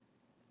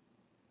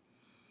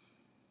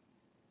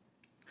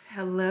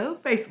Hello,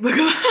 Facebook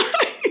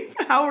Live.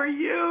 How are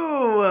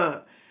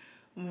you?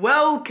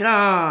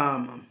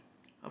 Welcome.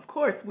 Of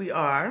course, we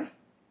are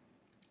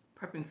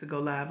prepping to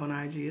go live on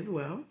IG as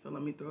well. So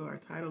let me throw our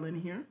title in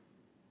here.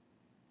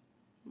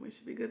 We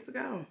should be good to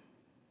go.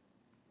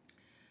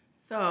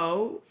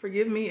 So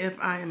forgive me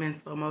if I am in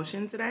slow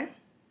motion today.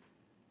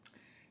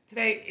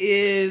 Today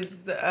is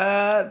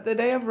the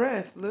day of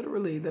rest,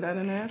 literally, that I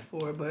didn't ask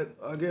for, but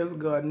I guess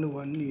God knew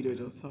I needed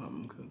or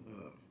something, because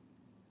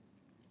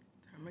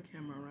turn my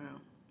camera around.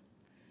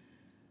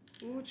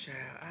 Ooh,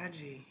 child,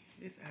 IG.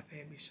 This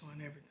iPad be showing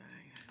everything.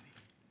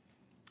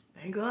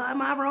 Thank God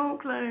my wrong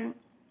claim.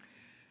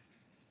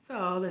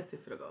 So let's see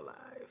if it'll go live.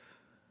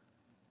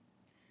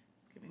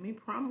 It's giving me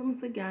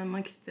problems again,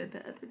 like it did the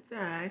other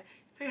day.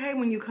 Say hey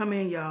when you come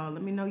in, y'all.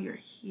 Let me know you're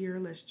here.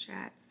 Let's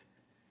chat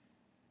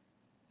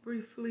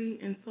briefly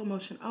in slow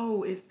motion.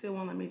 Oh, it still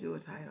won't let me do a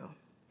title.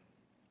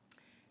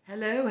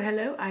 Hello,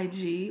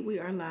 IG. We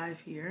are live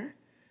here.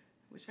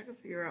 Wish I could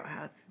figure out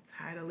how to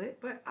title it,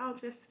 but I'll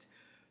just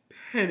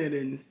pen it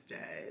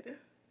instead.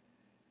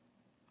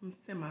 I'm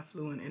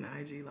semi-fluent in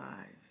IG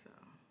Live, so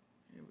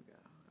here we go.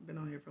 I've been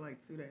on here for like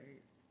 2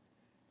 days.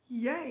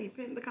 Yay,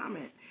 pin the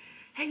comment.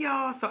 Hey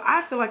y'all, so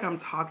I feel like I'm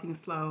talking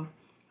slow.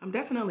 I'm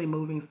definitely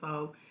moving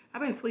slow.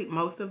 I've been asleep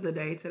most of the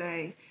day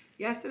today.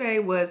 Yesterday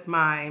was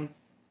my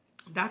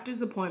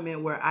doctor's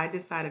appointment where I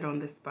decided on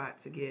the spot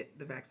to get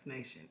the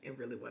vaccination. It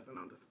really wasn't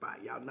on the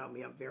spot. Y'all know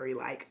me. I'm very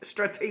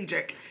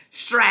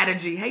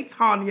strategy. Hey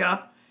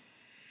Tanya.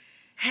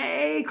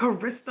 Hey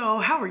Crystal,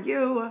 how are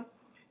you?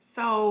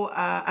 So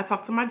I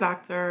talked to my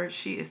doctor.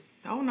 She is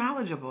so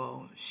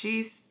knowledgeable.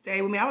 She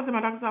stayed with me. I was in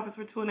my doctor's office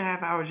for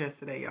 2.5 hours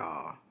yesterday,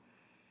 y'all.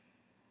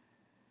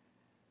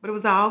 But it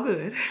was all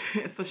good.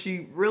 So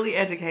she really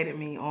educated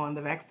me on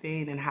the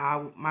vaccine and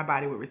how my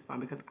body would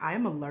respond because I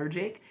am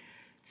allergic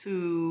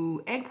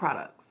to egg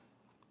products.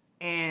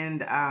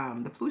 And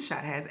the flu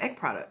shot has egg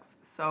products.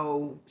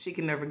 So she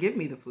can never give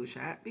me the flu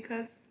shot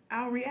because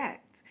I'll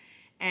react.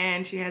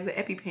 And she has an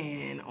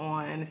EpiPen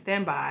on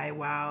standby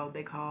while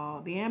they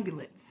call the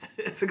ambulance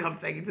to come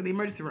take it to the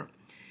emergency room.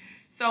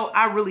 So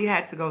I really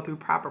had to go through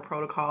proper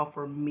protocol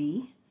for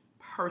me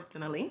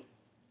personally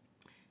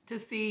to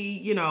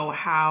see,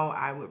 how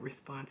I would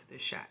respond to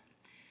this shot.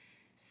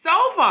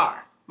 So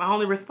far, my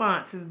only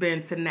response has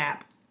been to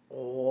nap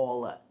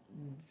all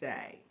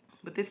day.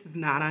 But this is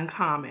not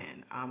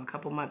uncommon. A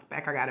couple months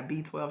back, I got a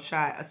B12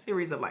 shot, a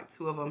series of like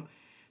 2 of them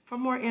for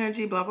more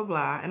energy, blah, blah,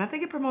 blah. And I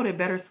think it promoted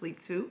better sleep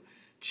too.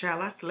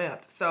 Child, I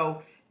slept.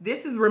 So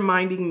this is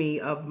reminding me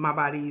of my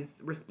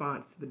body's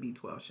response to the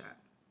B12 shot.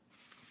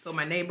 So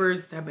my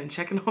neighbors have been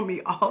checking on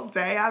me all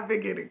day. I've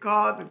been getting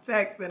calls and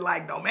texts and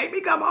like, don't make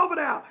me come over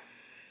now.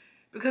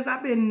 Because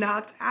I've been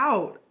knocked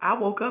out. I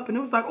woke up and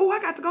it was like, oh, I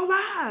got to go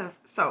live.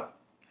 So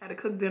I had to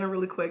cook dinner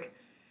really quick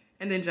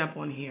and then jump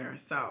on here.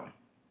 So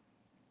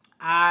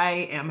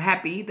I am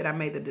happy that I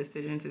made the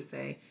decision to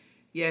say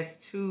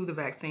yes to the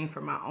vaccine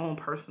for my own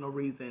personal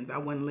reasons. I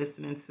wasn't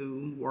listening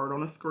to word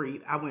on the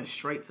street. I went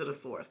straight to the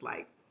source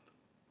like,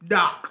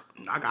 Doc,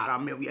 I got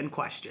a million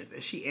questions.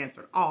 And she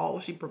answered all.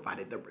 She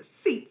provided the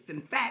receipts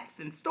and facts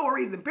and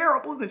stories and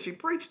parables and she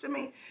preached to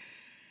me.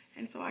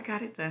 And so I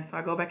got it done. So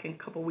I go back in a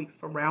couple weeks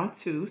for round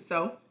 2.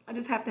 So I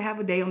just have to have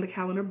a day on the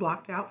calendar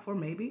blocked out for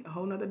maybe a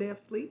whole nother day of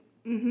sleep.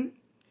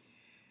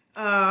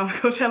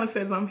 Coach Helen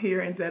says I'm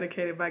here and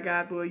dedicated by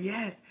God's will.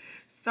 Yes.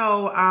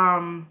 So,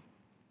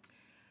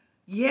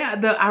 yeah,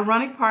 the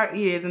ironic part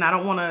is, and I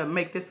don't want to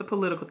make this a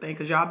political thing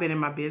because y'all been in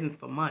my business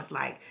for months.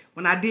 Like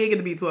when I did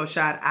get the B12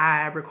 shot,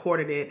 I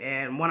recorded it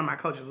and one of my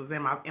coaches was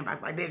in my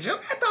inbox like, did you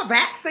get the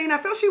vaccine? I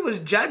feel she was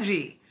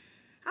judgy.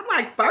 I'm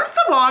like, first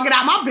of all, get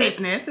out my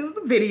business. It was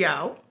a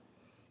video.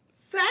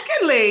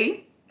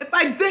 Secondly, if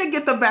I did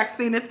get the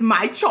vaccine, it's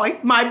my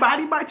choice, my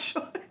body, my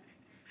choice.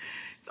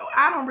 So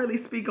I don't really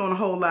speak on a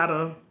whole lot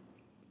of,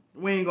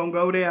 we ain't gonna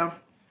go there.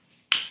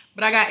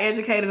 But I got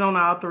educated on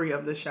all 3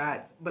 of the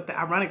shots. But the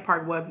ironic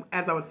part was,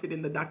 as I was sitting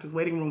in the doctor's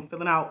waiting room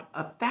filling out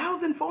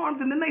 1,000 forms,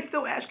 and then they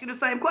still ask you the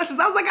same questions.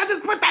 I was like, I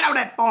just put that on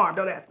that form.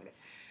 Don't ask me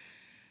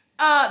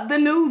that. The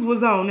news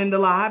was on in the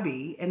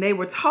lobby, and they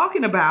were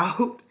talking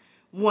about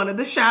one of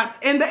the shots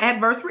and the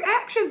adverse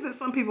reactions that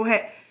some people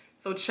had.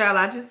 So, child,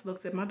 I just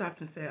looked at my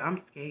doctor and said, I'm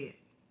scared.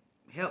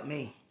 Help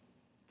me.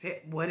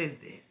 What is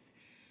this?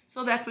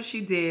 So that's what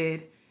she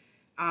did.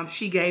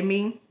 She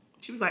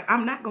was like,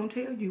 I'm not going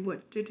to tell you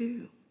what to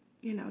do.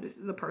 This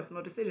is a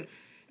personal decision.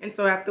 And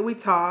so after we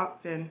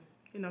talked, and,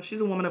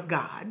 she's a woman of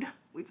God.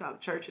 We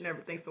talked church and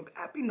everything. So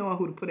God be knowing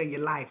who to put in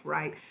your life,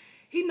 right?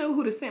 He knew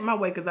who to send my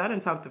way because I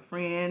didn't talk to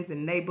friends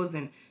and neighbors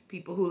and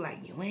people who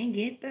like, you ain't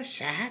get the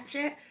shot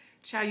yet.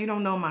 Child, you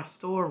don't know my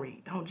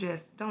story. Don't do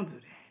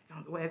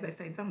that. As they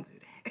say, don't do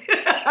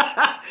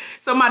that.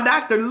 So my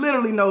doctor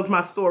literally knows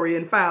my story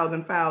and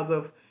files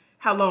of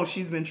how long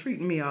she's been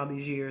treating me all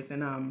these years.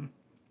 And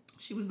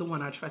she was the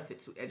one I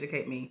trusted to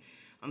educate me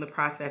on the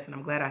process. And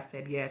I'm glad I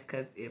said yes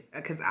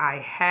because I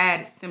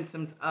had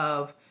symptoms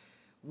of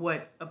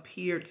what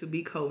appeared to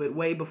be COVID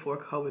way before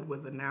COVID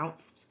was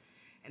announced.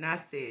 And I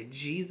said,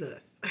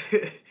 Jesus,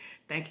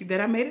 thank you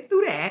that I made it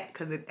through that,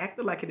 because it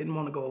acted like it didn't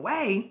want to go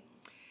away.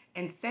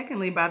 And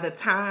secondly, by the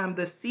time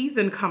the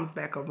season comes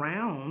back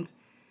around,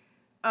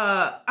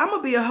 I'm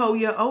gonna be a whole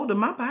year older.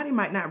 My body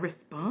might not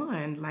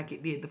respond like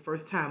it did the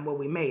first time when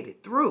we made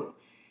it through.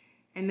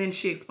 And then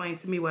she explained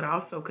to me what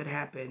also could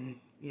happen,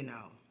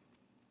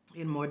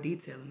 in more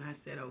detail. And I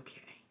said,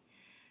 okay,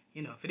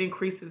 if it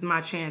increases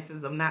my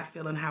chances of not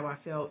feeling how I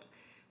felt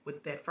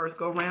with that first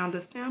go round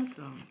of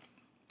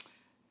symptoms,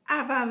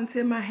 I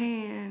volunteer my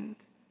hand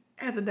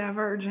as a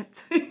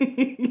divergent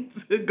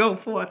to go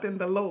forth in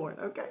the Lord.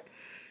 Okay.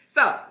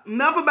 So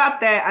enough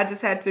about that. I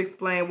just had to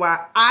explain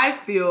why I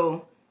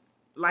feel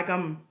like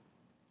I'm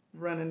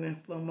running in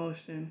slow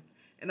motion.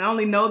 And I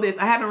only know this.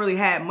 I haven't really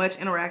had much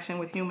interaction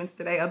with humans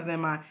today other than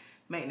my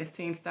maintenance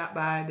team stopped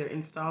by. They're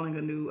installing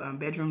a new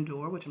bedroom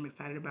door, which I'm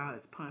excited about.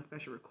 It's upon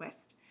special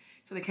request.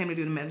 So they came to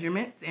do the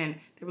measurements, and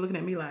they were looking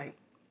at me like,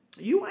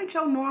 you ain't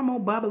your normal,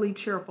 bubbly,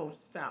 cheerful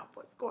self.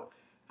 What's going on?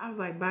 I was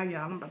like, bye,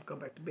 y'all. I'm about to go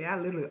back to bed. I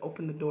literally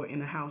opened the door in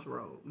the house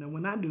robe. Now,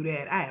 when I do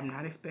that, I am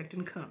not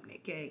expecting company,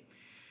 okay?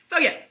 So,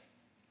 yeah.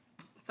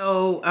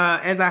 So,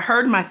 as I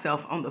heard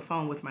myself on the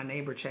phone with my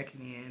neighbor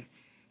checking in,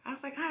 I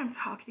was like, I am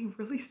talking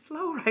really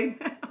slow right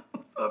now.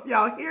 So if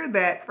y'all hear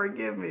that,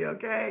 forgive me,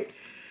 okay?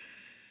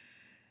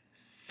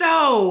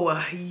 So,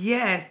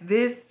 yes,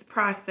 this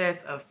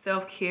process of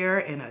self-care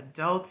and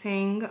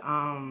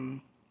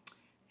adulting,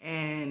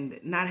 and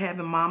not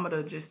having mama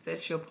to just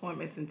set your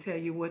appointments and tell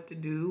you what to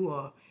do,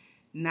 or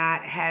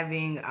not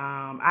having,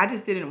 I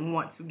just didn't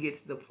want to get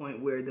to the point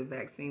where the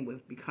vaccine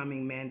was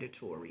becoming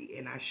mandatory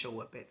and I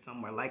show up at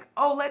somewhere like,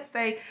 oh, let's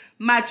say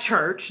my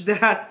church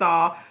that I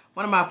saw.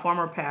 One of my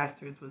former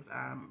pastors was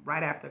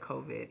right after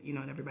COVID,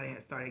 and everybody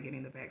had started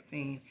getting the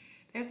vaccine.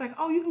 It's like,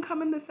 oh, you can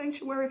come in the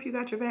sanctuary if you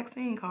got your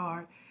vaccine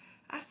card.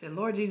 I said,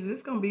 Lord Jesus,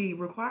 it's going to be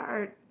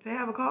required to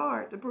have a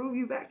card to prove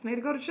you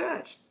vaccinated to go to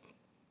church.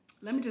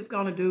 Let me just go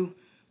and do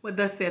what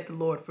thus saith the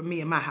Lord for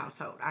me and my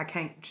household. I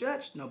can't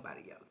judge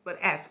nobody else. But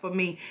as for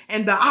me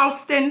and the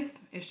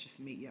Austins, it's just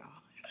me, y'all.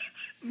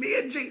 Me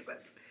and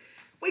Jesus.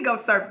 We go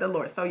serve the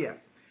Lord. So, yeah.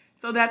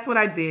 So that's what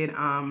I did.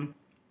 And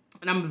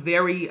I'm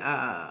very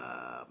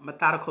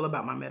methodical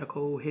about my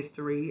medical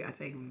history. I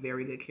take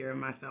very good care of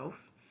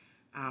myself.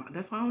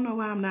 That's why I don't know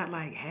why I'm not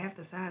like half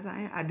the size I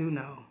am. I do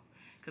know.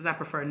 Because I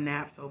prefer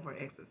naps over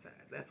exercise.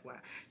 That's why.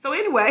 So,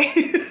 anyway.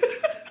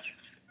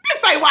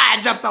 This ain't why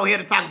I jumped on here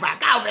to talk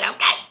about COVID,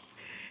 okay?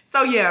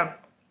 So, yeah.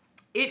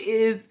 It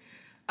is,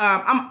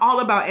 I'm all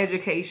about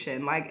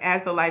education. Like,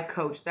 as a life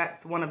coach,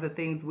 that's one of the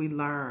things we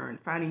learn,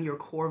 finding your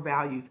core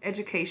values.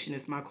 Education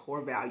is my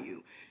core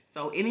value.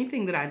 So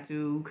anything that I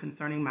do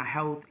concerning my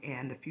health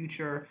and the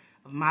future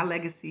of my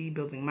legacy,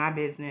 building my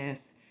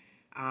business,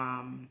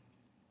 I'm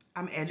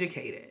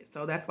educated.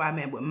 So that's why I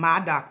met with my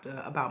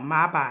doctor about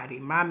my body,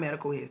 my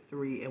medical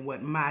history, and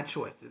what my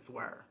choices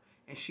were.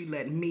 And she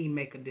let me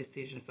make a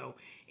decision. So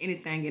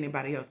anything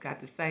anybody else got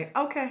to say,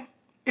 okay.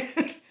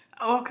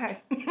 Oh,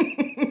 okay.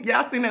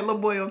 Y'all seen that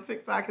little boy on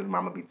TikTok? His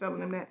mama be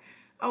telling him that.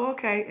 Oh,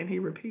 okay. And he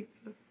repeats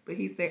it. But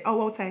he say,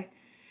 oh, okay.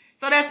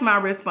 So that's my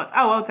response.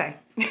 Oh, okay.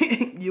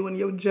 You and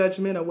your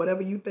judgment or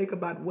whatever you think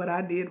about what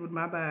I did with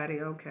my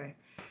body. Okay.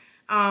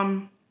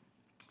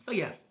 So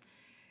yeah.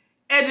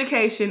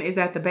 Education is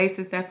at the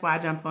basis. That's why I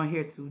jumped on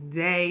here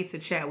today to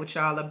chat with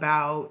y'all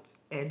about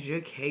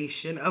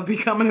education of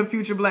becoming a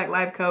future Black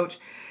life coach.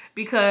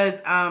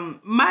 Because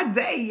my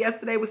day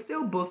yesterday was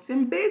still booked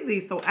and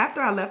busy. So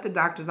after I left the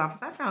doctor's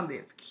office, I found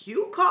this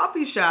cute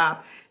coffee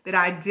shop that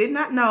I did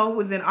not know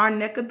was in our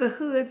neck of the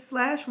hood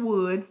 /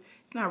 woods.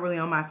 It's not really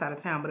on my side of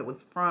town, but it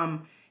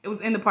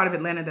was in the part of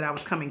Atlanta that I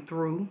was coming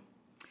through.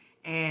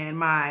 And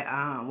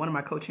my one of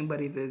my coaching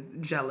buddies is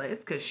jealous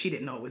because she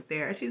didn't know it was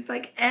there. She's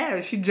like,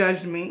 she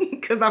judged me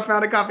because I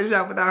found a coffee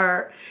shop without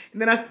her.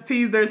 And then I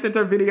teased her and sent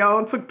her video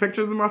and took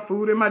pictures of my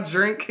food and my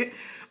drink.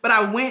 But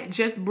I went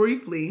just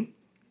briefly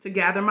to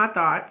gather my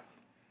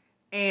thoughts,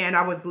 and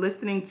I was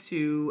listening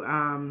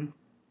to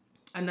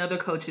another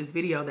coach's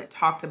video that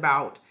talked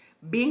about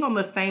being on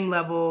the same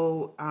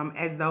level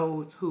as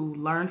those who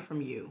learn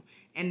from you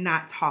and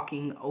not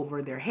talking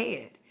over their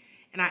head.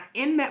 And I,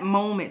 in that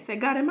moment,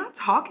 said, God, am I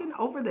talking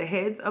over the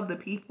heads of the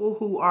people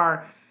who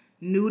are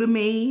new to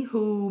me,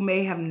 who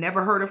may have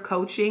never heard of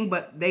coaching,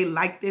 but they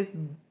like this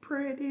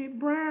pretty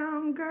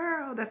brown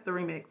girl? That's the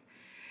remix.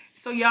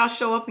 So y'all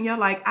show up and y'all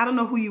like, I don't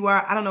know who you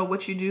are. I don't know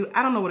what you do.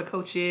 I don't know what a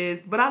coach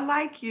is, but I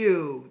like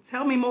you.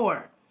 Tell me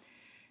more.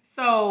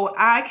 So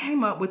I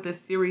came up with a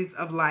series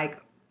of like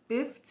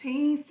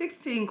 15,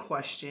 16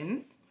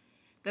 questions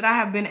that I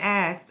have been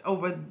asked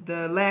over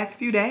the last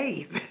few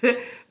days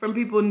from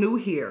people new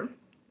here.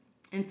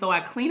 And so I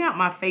clean out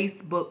my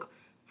Facebook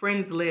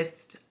friends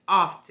list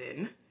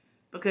often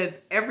because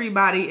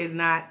everybody is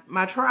not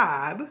my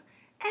tribe, and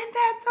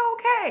that's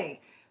okay.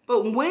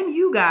 But when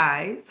you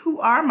guys, who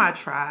are my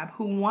tribe,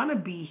 who want to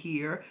be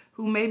here,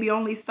 who maybe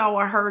only saw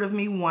or heard of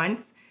me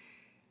once,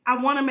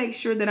 I want to make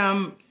sure that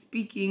I'm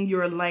speaking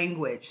your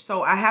language.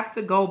 So I have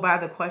to go by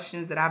the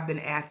questions that I've been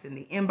asked in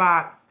the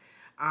inbox.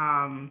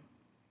 And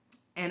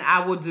and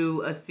I will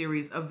do a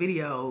series of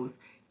videos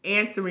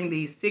answering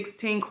these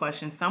 16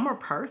 questions. Some are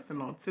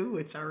personal too,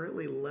 which I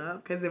really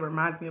love because it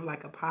reminds me of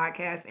like a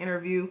podcast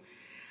interview.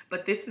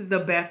 But this is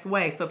the best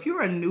way. So if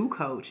you're a new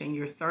coach and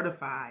you're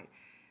certified,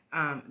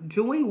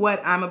 doing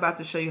what I'm about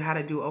to show you how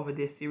to do over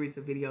this series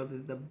of videos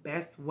is the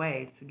best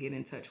way to get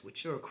in touch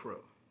with your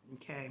crew.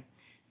 Okay,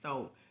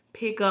 so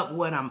pick up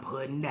what I'm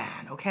putting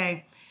down.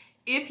 Okay,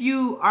 if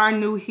you are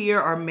new here,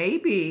 or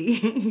maybe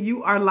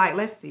you are like,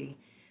 let's see,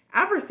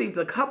 I've received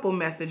a couple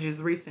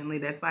messages recently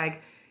that's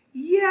like,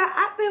 yeah,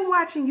 I've been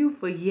watching you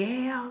for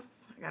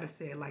years. I gotta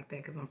say it like that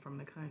because I'm from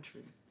the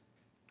country.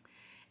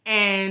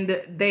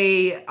 And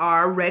they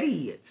are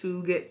ready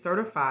to get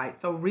certified.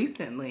 So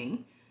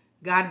recently,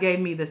 God gave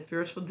me the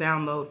spiritual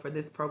download for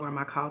this program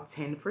I call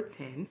 10 for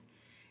 10.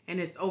 And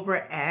it's over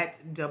at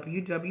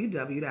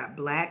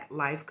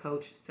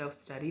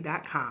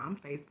www.blacklifecoachselfstudy.com.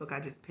 Facebook, I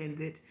just pinned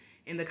it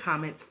in the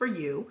comments for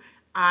you.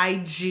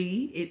 IG,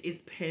 it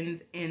is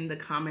pinned in the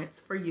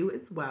comments for you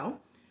as well.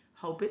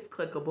 Hope it's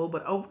clickable.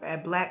 But over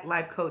at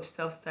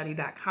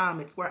blacklifecoachselfstudy.com,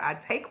 it's where I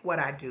take what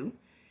I do,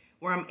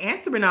 where I'm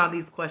answering all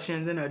these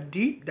questions in a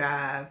deep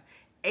dive,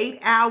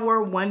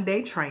 8-hour,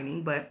 1-day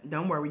training. But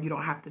don't worry, you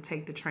don't have to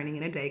take the training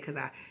in a day because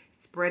I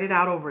spread it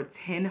out over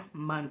 10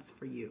 months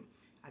for you.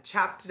 I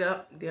chopped it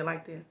up, did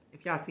like this.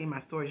 If y'all see my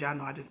stories, y'all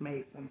know I just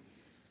made some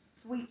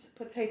sweet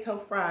potato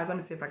fries. Let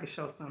me see if I can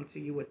show some to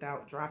you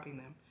without dropping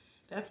them.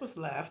 That's what's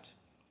left.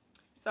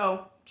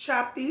 So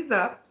chop these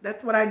up.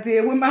 That's what I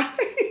did with my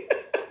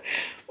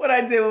what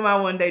I did with my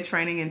 1-day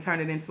training and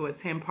turned it into a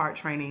 10-part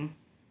training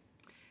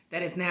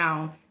that is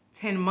now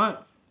 10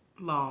 months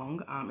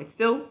long. It's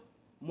still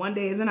 1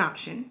 day is an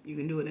option. You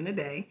can do it in a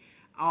day.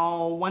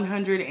 All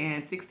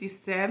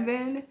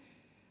 167,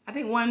 I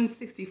think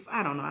 160,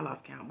 I don't know, I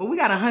lost count. But we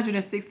got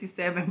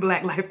 167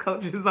 Black Life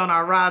Coaches on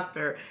our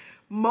roster.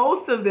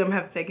 Most of them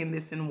have taken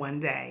this in 1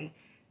 day.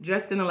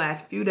 Just in the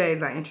last few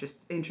days, I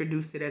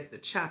introduced it as the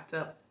chopped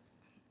up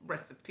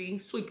recipe,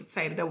 sweet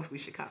potato. That's what we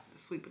should call it, the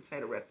sweet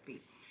potato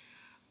recipe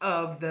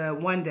of the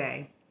 1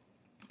 day.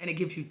 And it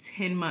gives you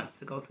 10 months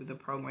to go through the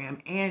program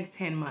and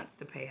 10 months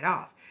to pay it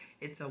off.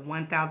 It's a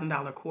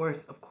 $1,000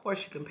 course. Of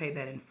course, you can pay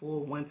that in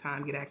full one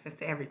time, get access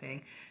to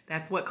everything.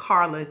 That's what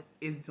Carla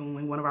is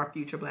doing, one of our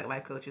future Black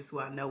Life Coaches who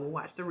I know will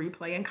watch the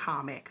replay and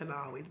comment because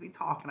I always be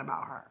talking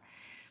about her.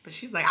 But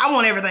she's like, I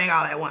want everything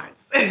all at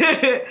once.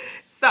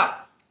 So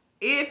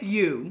if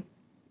you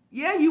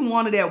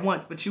want it at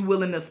once, but you're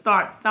willing to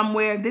start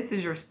somewhere, this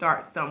is your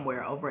start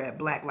somewhere over at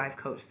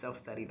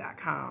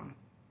blacklifecoachselfstudy.com.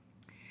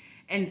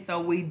 And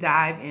so we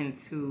dive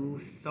into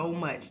so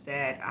much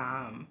that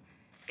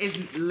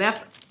is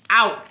left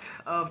out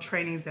of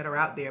trainings that are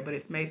out there, but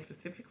it's made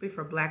specifically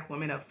for Black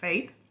women of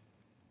faith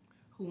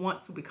who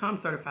want to become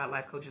certified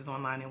life coaches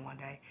online in 1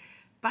 day.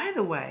 By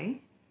the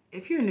way,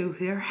 if you're new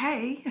here,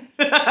 hey,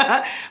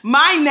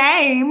 my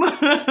name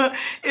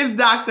is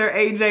Dr.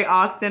 AJ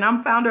Austin.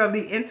 I'm founder of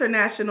the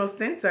International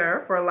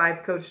Center for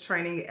Life Coach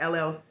Training,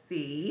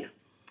 LLC,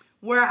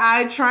 where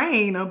I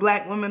train a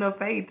Black woman of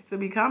faith to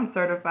become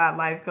certified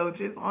life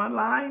coaches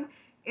online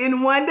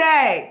in 1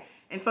 day.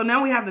 And so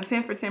now we have the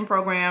 10 for 10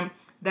 program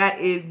that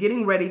is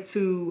getting ready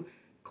to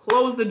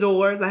close the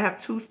doors. I have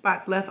 2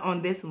 spots left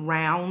on this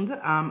round.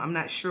 I'm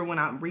not sure when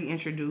I'll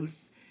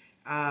reintroduce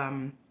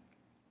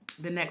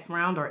the next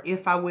round or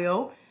if I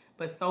will.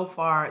 But so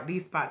far,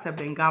 these spots have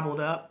been gobbled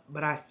up.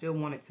 But I still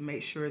wanted to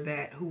make sure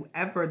that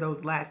whoever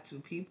those last 2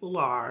 people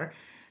are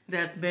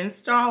that's been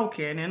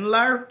stalking and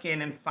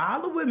lurking and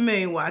following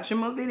me, watching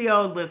my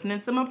videos, listening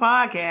to my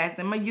podcast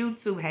and my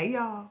YouTube, hey,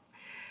 y'all.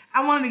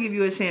 I wanted to give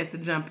you a chance to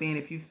jump in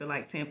if you feel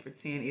like 10 for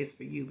 10 is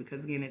for you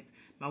because, again, it's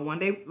my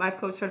 1-day life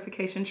coach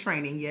certification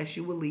training. Yes,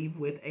 you will leave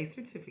with a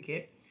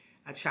certificate.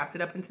 I chopped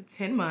it up into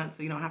 10 months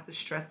so you don't have to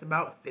stress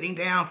about sitting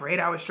down for 8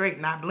 hours straight,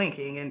 not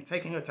blinking, and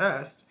taking a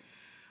test.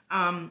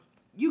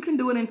 You can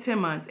do it in 10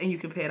 months, and you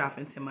can pay it off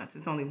in 10 months.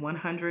 It's only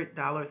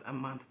 $100 a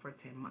month for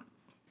 10 months.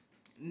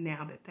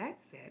 Now that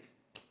that's said,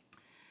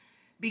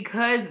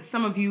 because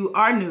some of you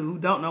are new,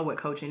 don't know what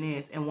coaching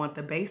is, and want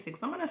the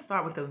basics, I'm going to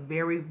start with a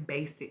very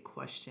basic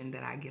question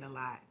that I get a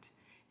lot,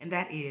 and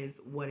that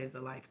is, what is a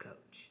life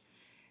coach?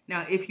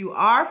 Now, if you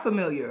are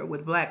familiar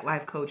with Black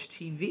Life Coach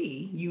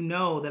TV, you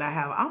know that I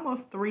have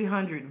almost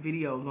 300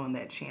 videos on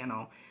that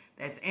channel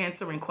that's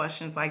answering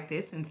questions like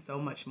this and so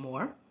much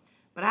more.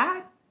 But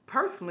I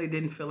personally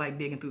didn't feel like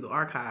digging through the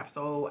archive,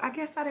 so I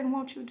guess I didn't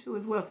want you to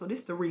as well. So this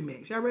is the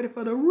remix. Y'all ready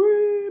for the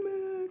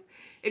remix?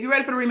 If you're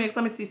ready for the remix,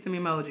 let me see some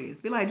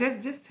emojis. Be like,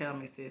 just tell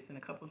me, sis, in a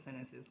couple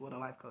sentences what a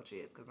life coach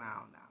is, because I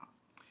don't know.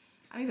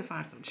 I need to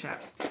find some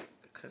chapstick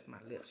because my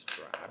lips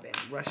dry. I've been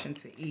rushing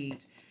to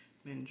eat,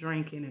 been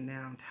drinking, and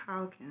now I'm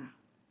talking.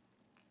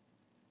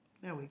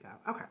 There we go.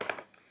 Okay.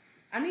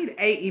 I need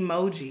a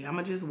emoji. I'm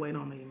going to just wait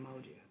on the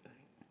emoji, I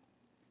think.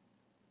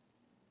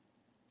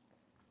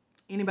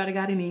 Anybody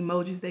got any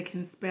emojis they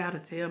can spell to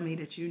tell me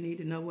that you need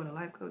to know what a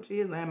life coach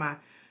is? Or am I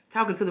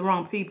talking to the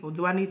wrong people?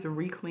 Do I need to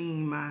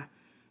reclean my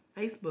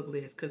Facebook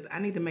list? Because I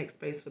need to make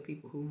space for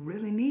people who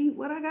really need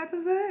what I got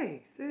to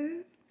say,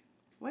 sis.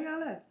 Where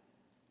y'all at?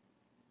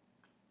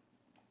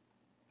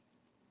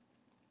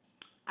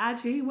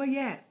 IG, where you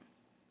at?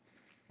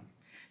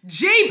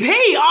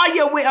 GP, are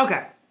you with?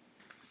 Okay.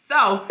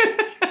 So,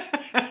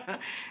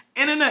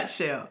 in a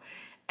nutshell,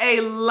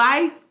 a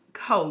life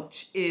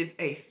coach is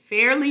a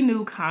fairly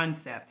new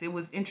concept. It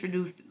was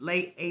introduced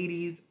late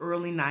 80s,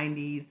 early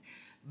 90s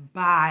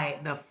by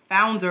the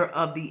founder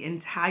of the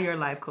entire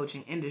life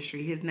coaching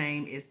industry. His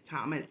name is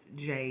Thomas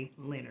J.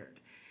 Leonard.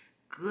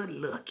 Good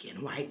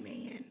looking white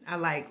man. I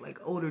like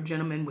older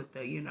gentlemen with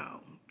the,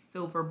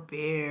 silver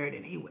beard,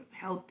 and he was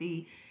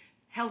healthy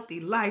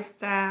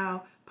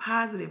lifestyle,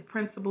 positive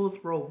principles,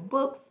 wrote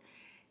books,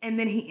 and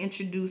then he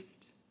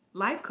introduced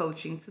life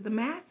coaching to the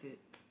masses.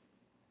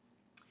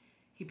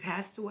 He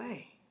passed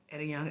away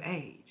at a young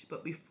age,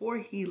 but before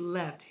he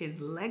left, his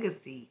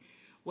legacy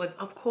was,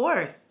 of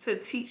course, to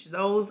teach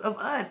those of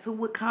us who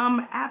would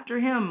come after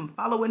him,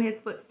 follow in his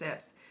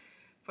footsteps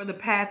for the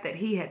path that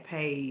he had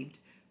paved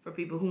for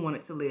people who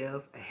wanted to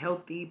live a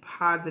healthy,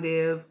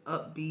 positive,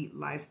 upbeat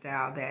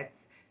lifestyle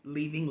that's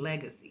leaving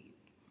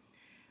legacies.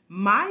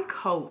 My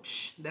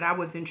coach that I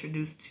was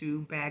introduced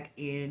to back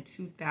in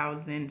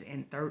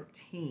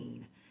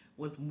 2013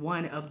 was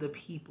one of the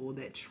people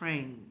that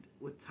trained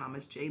with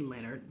Thomas J.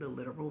 Leonard, the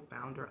literal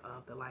founder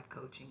of the life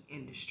coaching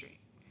industry.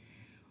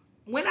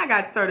 When I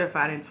got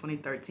certified in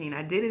 2013,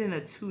 I did it in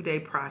a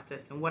 2-day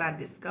process. And what I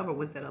discovered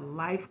was that a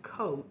life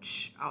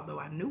coach, although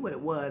I knew what it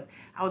was,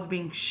 I was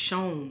being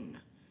shown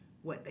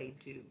what they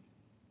do.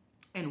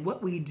 And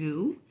what we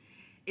do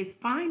is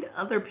find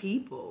other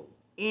people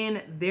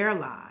in their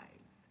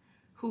lives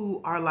who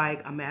are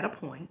like, I'm at a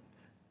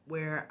point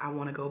where I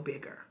want to go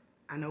bigger.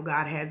 I know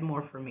God has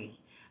more for me.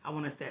 I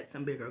want to set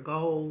some bigger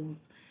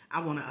goals.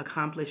 I want to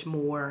accomplish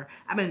more.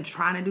 I've been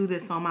trying to do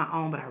this on my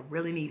own, but I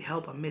really need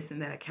help. I'm missing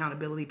that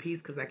accountability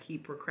piece because I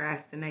keep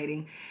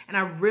procrastinating. And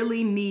I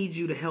really need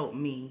you to help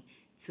me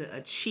to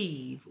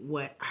achieve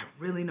what I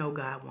really know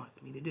God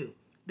wants me to do.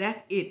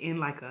 That's it in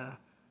like a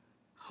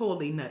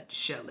holy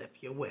nutshell,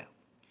 if you will.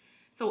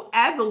 So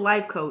as a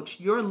life coach,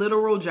 your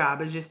literal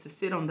job is just to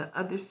sit on the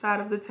other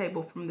side of the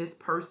table from this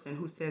person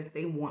who says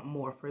they want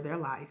more for their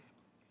life.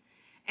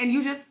 And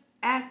you just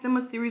ask them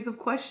a series of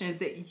questions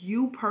that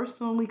you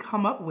personally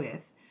come up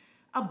with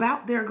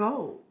about their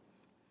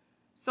goals.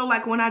 So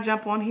like when I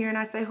jump on here and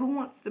I say, who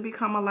wants to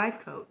become a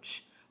life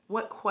coach?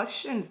 What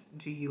questions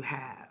do you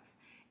have?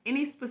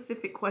 Any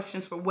specific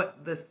questions for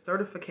what the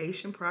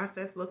certification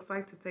process looks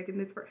like to taking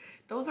this?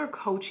 Those are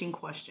coaching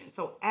questions.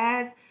 So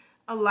as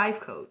a life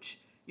coach,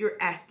 you're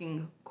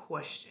asking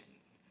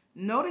questions.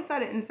 Notice I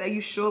didn't say you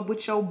show up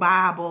with your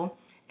Bible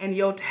and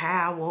your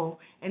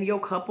towel and your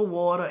cup of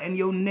water and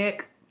your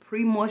neck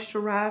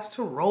pre-moisturized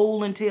to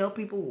roll and tell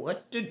people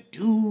what to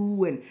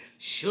do and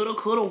shoulda,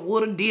 coulda,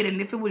 woulda, did,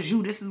 and if it was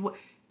you, this is what.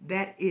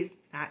 That is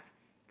not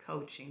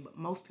coaching. But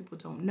most people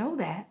don't know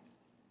that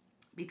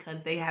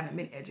because they haven't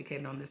been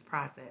educated on this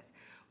process.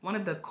 One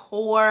of the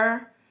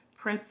core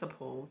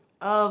principles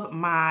of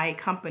my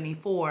company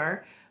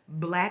for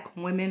Black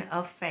women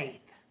of faith,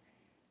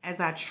 as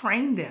I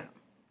train them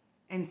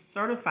and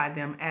certify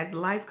them as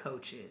life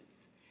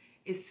coaches,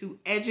 is to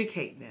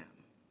educate them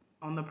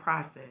on the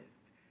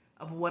process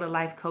of what a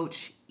life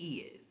coach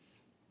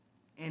is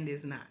and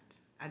is not.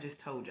 I just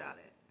told y'all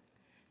that.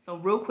 So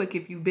real quick,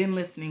 if you've been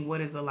listening,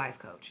 what is a life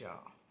coach,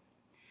 y'all?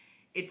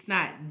 It's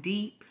not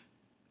deep.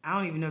 I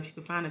don't even know if you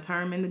can find a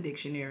term in the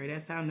dictionary.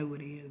 That's how new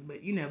it is.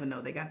 But you never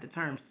know. They got the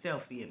term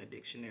selfie in the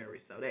dictionary.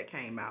 So that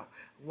came out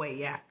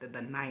way after the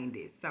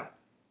 90s. So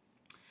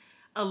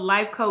a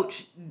life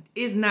coach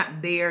is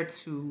not there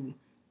to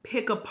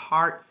pick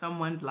apart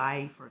someone's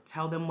life or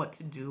tell them what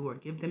to do or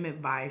give them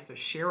advice or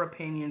share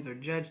opinions or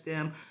judge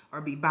them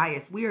or be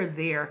biased. We are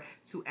there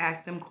to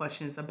ask them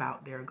questions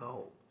about their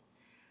goal.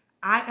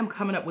 I am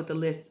coming up with a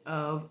list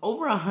of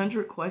over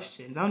 100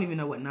 questions. I don't even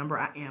know what number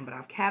I am, but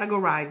I've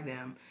categorized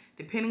them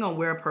depending on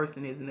where a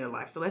person is in their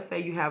life. So let's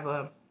say you have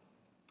a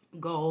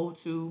goal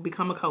to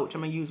become a coach.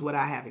 I'm going to use what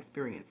I have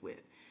experience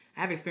with.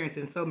 I have experience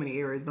in so many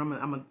areas, but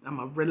I'm going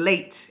to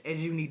relate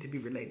as you need to be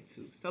related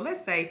to. So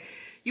let's say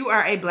you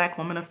are a Black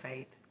woman of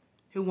faith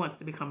who wants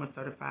to become a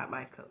certified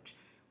life coach.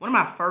 One of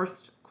my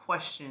first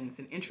questions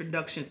and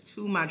introductions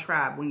to my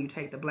tribe when you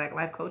take the Black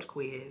Life Coach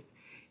quiz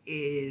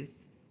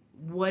is,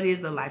 what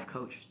is a life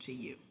coach to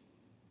you?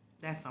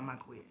 That's on my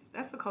quiz.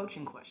 That's a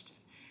coaching question.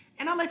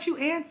 And I'll let you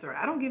answer.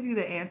 I don't give you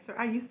the answer.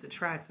 I used to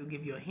try to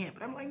give you a hint,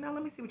 but I'm like, no,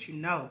 let me see what you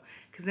know,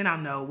 because then I'll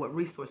know what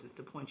resources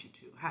to point you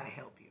to, how to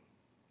help you.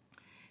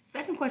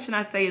 Second question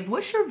I say is,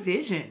 what's your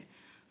vision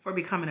for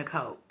becoming a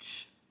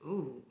coach?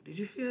 Ooh, did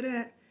you feel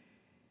that?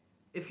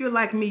 If you're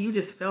like me, you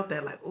just felt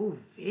that, like, ooh,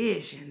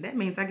 vision. That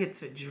means I get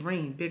to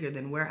dream bigger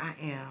than where I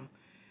am.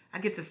 I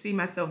get to see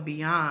myself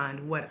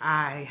beyond what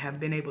I have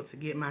been able to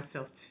get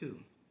myself to.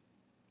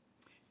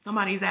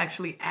 Somebody's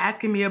actually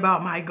asking me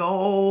about my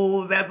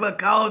goals as a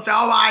coach.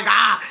 Oh my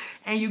God.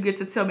 And you get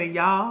to tell me,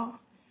 y'all,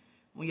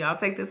 when y'all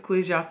take this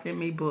quiz, y'all send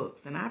me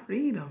books and I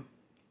read them.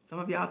 Some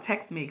of y'all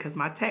text me because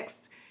my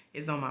text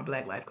is on my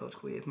Black Life Coach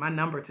quiz. My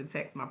number to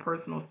text, my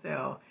personal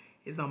cell,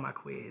 is on my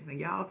quiz. And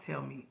y'all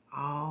tell me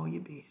all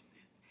your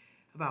business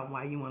about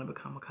why you want to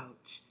become a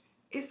coach.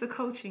 It's a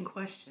coaching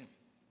question.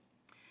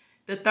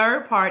 The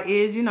third part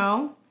is,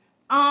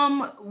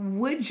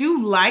 would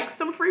you like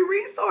some free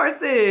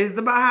resources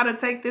about how to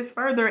take this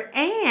further?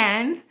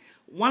 And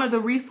one of the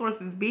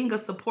resources being a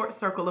support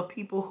circle of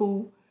people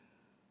who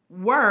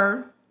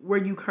were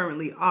where you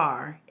currently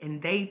are,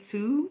 and they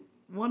too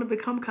want to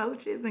become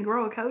coaches and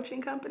grow a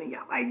coaching company.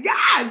 Y'all like,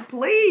 yes,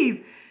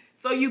 please.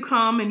 So you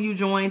come and you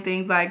join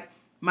things like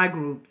my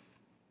groups,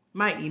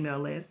 my email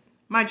list,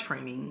 my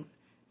trainings,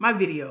 my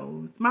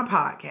videos, my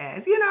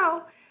podcast.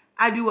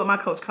 I do what my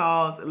coach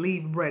calls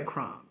leave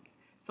breadcrumbs.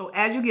 So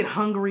as you get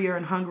hungrier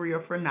and hungrier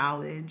for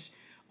knowledge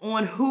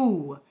on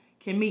who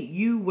can meet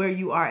you where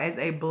you are as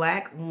a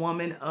Black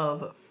woman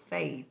of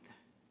faith,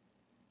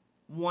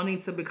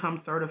 wanting to become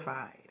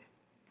certified,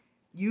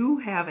 you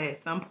have at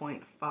some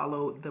point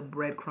followed the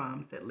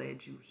breadcrumbs that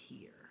led you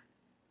here.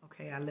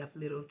 Okay, I left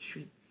little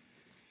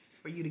treats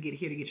for you to get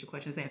here to get your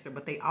questions answered,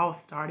 but they all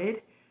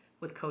started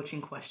with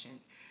coaching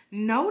questions.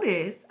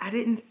 Notice I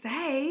didn't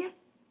say,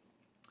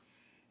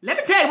 let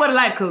me tell you what a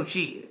life coach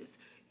is.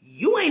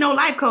 You ain't no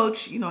life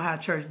coach. You know how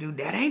church do.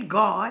 That ain't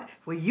God.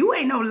 Well, you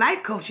ain't no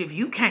life coach if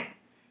you can't.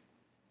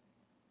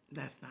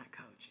 That's not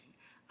coaching.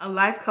 A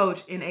life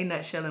coach in a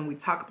nutshell, and we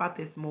talk about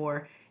this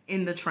more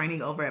in the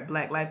training over at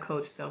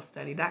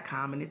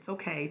blacklifecoachselfstudy.com, and it's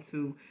okay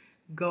to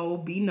go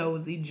be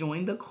nosy,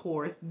 join the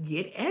course,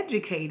 get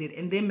educated,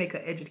 and then make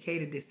an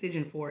educated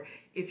decision for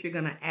if you're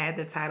going to add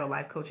the title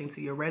life coaching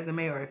to your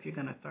resume or if you're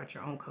going to start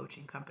your own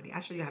coaching company. I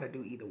show you how to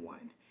do either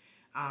one.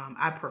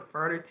 I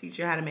prefer to teach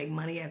you how to make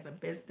money as a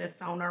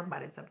business owner,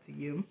 but it's up to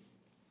you.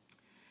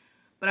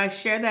 But I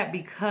share that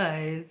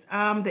because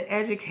the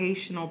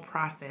educational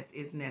process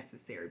is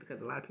necessary,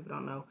 because a lot of people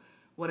don't know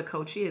what a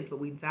coach is, but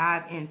we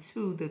dive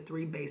into the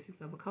 3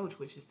 basics of a coach,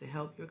 which is to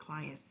help your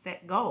clients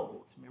set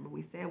goals. Remember,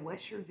 we said,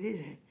 what's your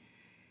vision?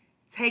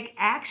 Take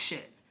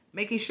action,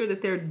 making sure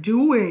that they're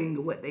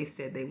doing what they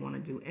said they want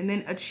to do, and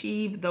then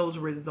achieve those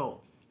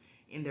results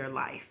in their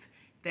life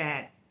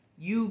that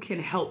you can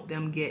help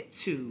them get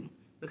to.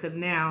 Because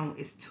now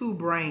it's 2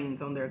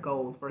 brains on their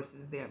goals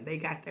versus them. They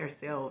got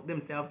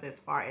themselves as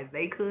far as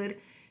they could.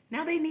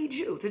 Now they need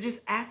you to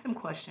just ask them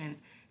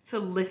questions, to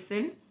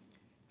listen,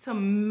 to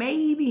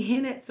maybe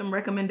hint at some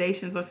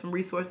recommendations or some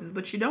resources,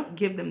 but you don't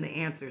give them the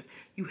answers.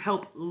 You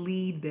help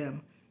lead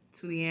them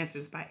to the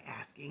answers by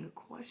asking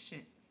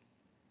questions.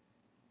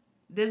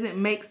 Does it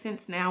make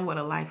sense now what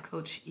a life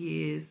coach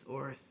is,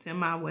 or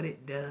semi what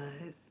it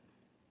does?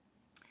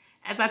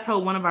 As I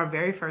told one of our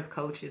very first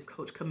coaches,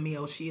 Coach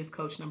Camille, she is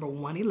coach number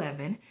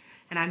 111.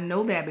 And I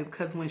know that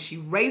because when she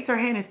raised her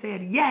hand and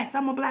said, yes,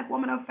 I'm a Black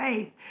woman of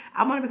faith,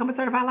 I want to become a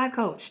certified life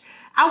coach,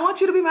 I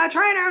want you to be my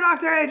trainer,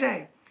 Dr.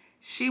 AJ.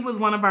 She was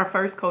one of our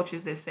first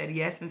coaches that said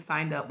yes and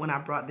signed up when I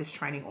brought this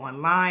training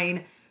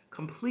online,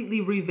 completely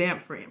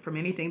revamped from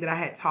anything that I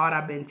had taught.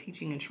 I've been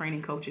teaching and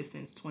training coaches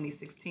since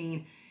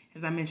 2016.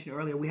 As I mentioned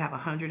earlier, we have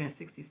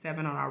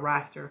 167 on our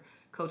roster.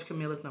 Coach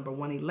Camille is number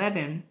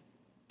 111.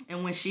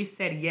 And when she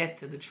said yes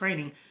to the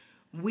training,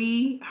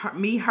 me,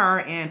 her,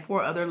 and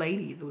 4 other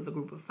ladies, it was a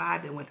group of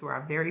 5 that went through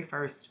our very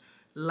first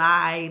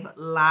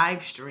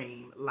live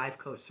stream life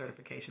coach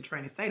certification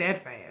training. Say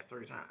that fast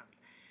 3 times.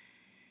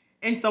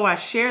 And so I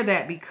share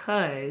that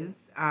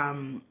because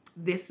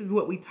this is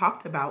what we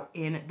talked about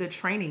in the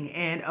training,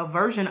 and a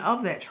version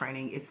of that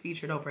training is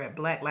featured over at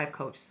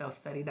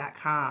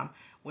blacklifecoachselfstudy.com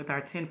with our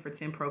 10 for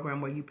 10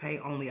 program, where you pay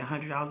only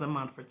 $100 a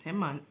month for 10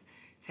 months.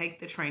 Take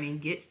the training,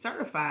 get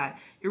certified.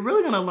 You're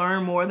really going to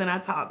learn more than I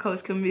taught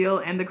Coach Camille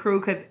and the crew,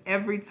 because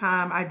every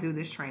time I do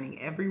this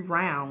training, every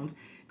round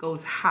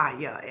goes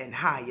higher and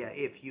higher,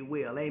 if you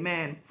will.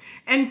 Amen.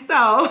 And so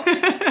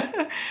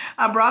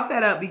I brought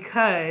that up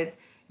because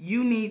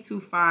you need to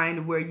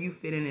find where you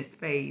fit in a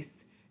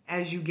space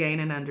as you gain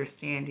an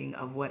understanding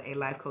of what a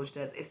life coach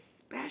does,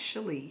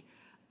 especially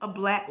a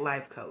Black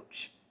life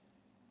coach.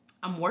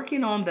 I'm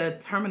working on the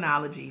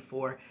terminology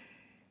for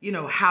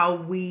how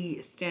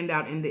we stand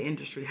out in the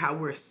industry, how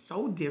we're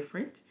so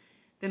different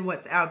than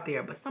what's out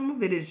there. But some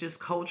of it is just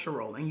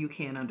cultural, and you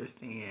can't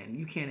understand.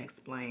 You can't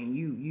explain.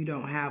 You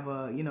don't have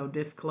a,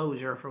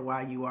 disclosure for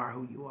why you are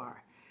who you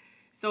are.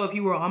 So if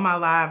you were on my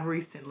live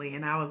recently,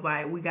 and I was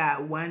like, we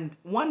got one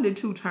to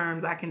 2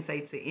 terms I can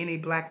say to any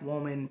Black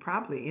woman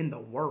probably in the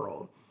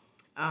world.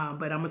 But I'm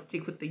going to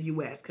stick with the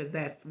U.S. because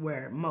that's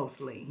where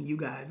mostly you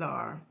guys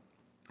are.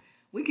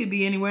 We could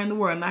be anywhere in the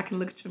world, and I can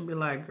look at you and be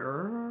like,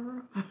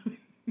 girl,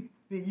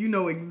 you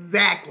know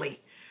exactly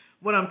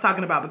what I'm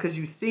talking about, because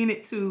you've seen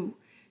it too,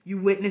 you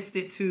witnessed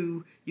it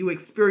too, you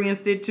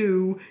experienced it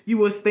too, you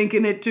was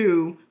thinking it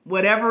too.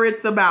 Whatever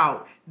it's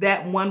about,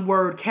 that one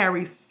word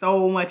carries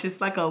so much.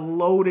 It's like a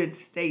loaded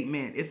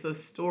statement. It's a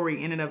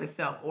story in and of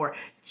itself. Or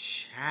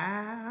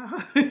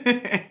child.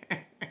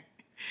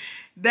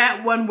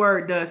 That one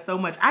word does so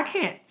much. I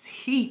can't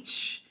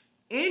teach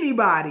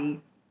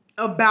anybody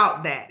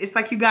about that. It's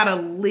like you got to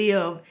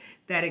live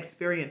that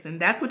experience. And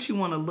that's what you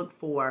want to look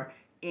for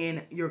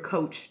in your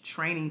coach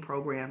training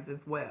programs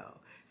as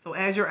well. So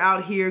as you're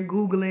out here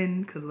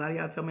Googling, because a lot of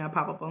y'all tell me I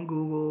pop up on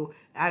Google,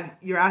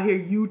 you're out here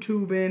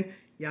YouTubing,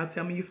 Y'all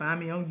tell me you find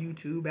me on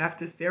YouTube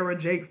after Sarah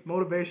Jake's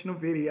motivational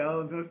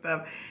videos and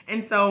stuff.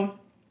 And so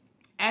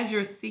as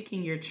you're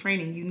seeking your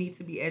training, you need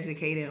to be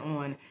educated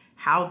on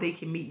how they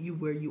can meet you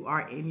where you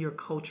are in your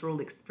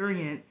cultural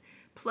experience,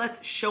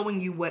 plus showing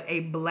you what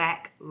a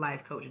Black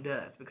life coach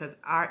does, because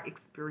our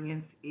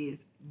experience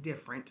is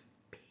different,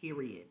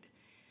 period.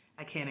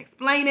 I can't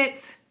explain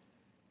it.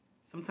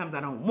 Sometimes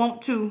I don't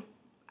want to.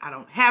 I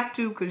don't have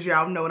to, because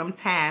y'all know what I'm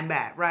tying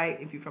back,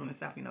 right? If you're from the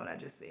South, you know what I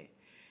just said.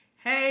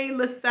 Hey,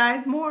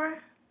 Sizemore.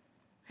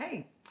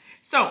 Hey.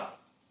 So,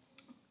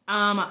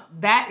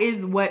 that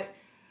is what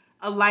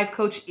a life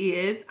coach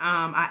is.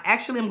 I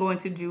actually am going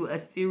to do a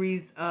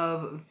series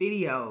of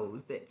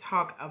videos that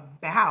talk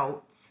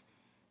about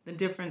the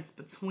difference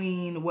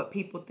between what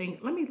people think.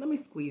 Let me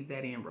squeeze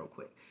that in real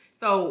quick.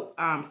 So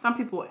some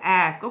people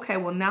ask, okay,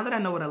 well, now that I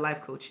know what a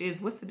life coach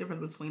is, what's the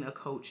difference between a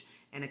coach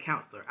and a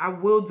counselor? I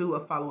will do a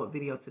follow-up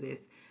video to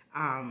this.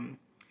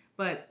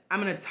 But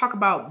I'm going to talk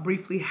about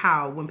briefly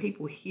how when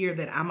people hear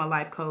that I'm a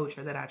life coach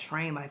or that I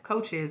train life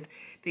coaches,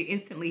 they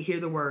instantly hear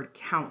the word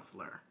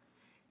counselor.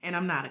 And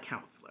I'm not a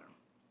counselor.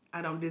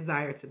 I don't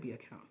desire to be a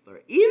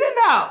counselor, even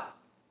though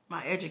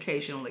my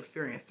educational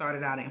experience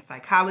started out in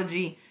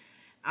psychology.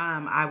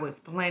 I was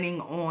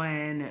planning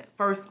on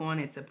first going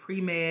into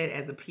pre-med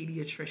as a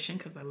pediatrician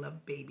because I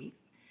love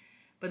babies.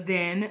 But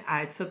then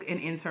I took an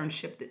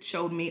internship that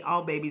showed me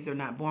all babies are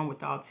not born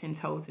with all 10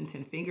 toes and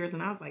 10 fingers.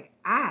 And I was like,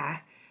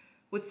 I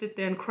would sit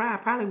there and cry,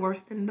 probably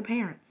worse than the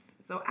parents.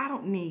 So I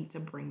don't need to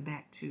bring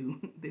that to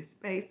this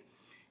space.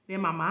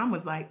 Then my mom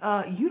was like,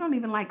 you don't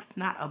even like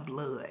snot or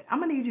blood. I'm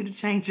going to need you to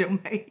change your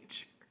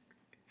major.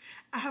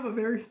 I have a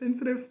very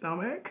sensitive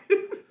stomach,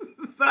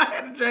 so I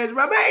had to change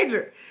my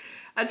major.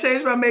 I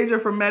changed my major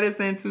from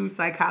medicine to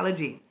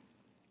psychology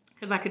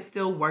because I could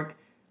still work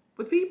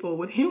with people,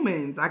 with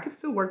humans. I could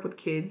still work with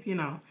kids, you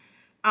know.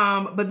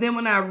 But then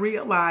when I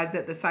realized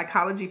that the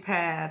psychology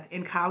path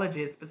in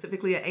colleges,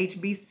 specifically at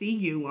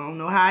HBCU, I don't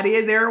know how it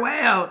is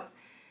everywhere else,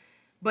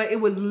 but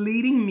it was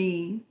leading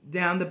me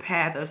down the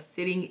path of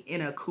sitting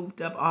in a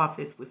cooped up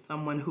office with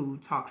someone who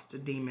talks to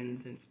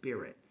demons and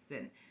spirits.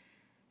 And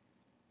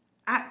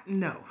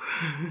no,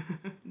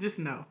 just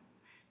no.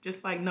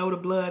 Just like no to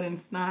blood and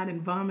snot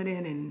and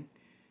vomiting and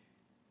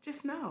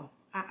just no.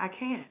 I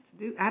can't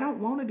do. I don't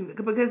want to do that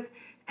because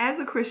as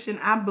a Christian,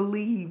 I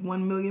believe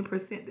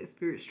 1,000,000% that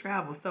spirits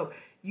travel. So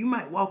you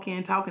might walk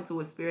in talking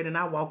to a spirit, and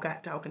I walk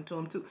out talking to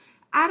them too.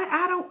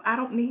 I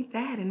don't need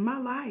that in my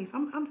life.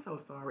 I'm so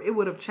sorry. It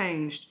would have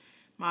changed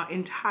my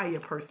entire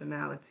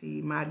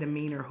personality, my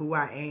demeanor, who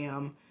I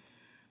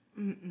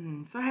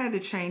am. So I had to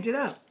change it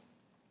up.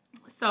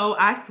 So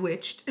I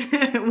switched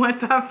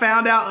once I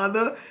found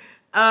out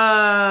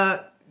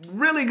other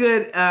really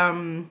good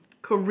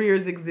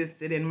careers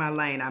existed in my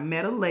lane. I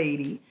met a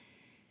lady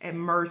at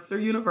Mercer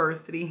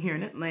University here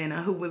in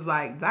Atlanta who was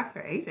like, Dr.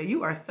 AJ,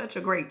 you are such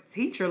a great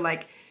teacher.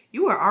 Like,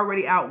 you are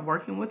already out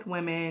working with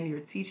women. You're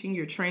teaching,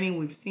 you're training.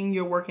 We've seen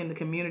your work in the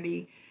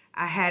community.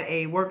 I had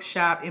a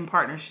workshop in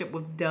partnership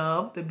with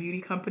Dove, the beauty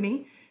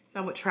company.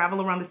 So I would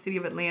travel around the city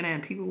of Atlanta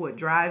and people would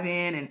drive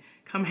in and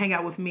come hang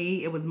out with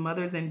me. It was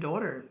mothers and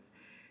daughters.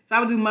 So I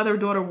would do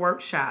mother-daughter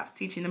workshops,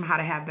 teaching them how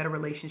to have better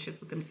relationships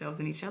with themselves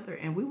and each other.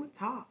 And we would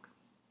talk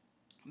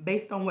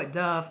based on what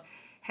Dove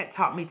had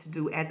taught me to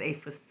do as a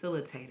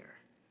facilitator.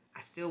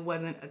 I still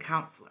wasn't a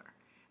counselor.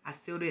 I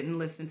still didn't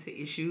listen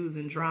to issues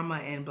and drama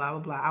and blah, blah,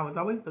 blah. I was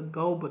always the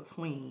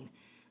go-between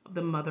of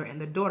the mother and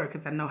the daughter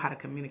because I know how to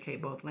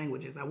communicate both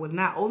languages. I was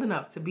not old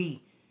enough to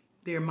be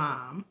their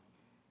mom,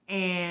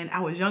 and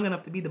I was young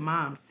enough to be the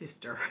mom's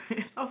sister.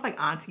 So I was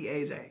like Auntie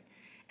AJ,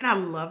 and I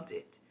loved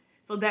it.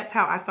 So that's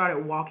how I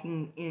started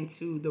walking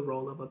into the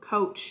role of a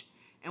coach.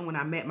 And when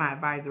I met my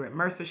advisor at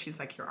Mercer, she's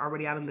like, you're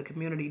already out in the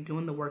community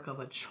doing the work of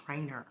a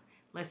trainer.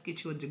 Let's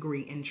get you a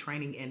degree in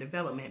training and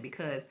development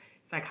because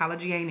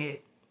psychology ain't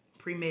it.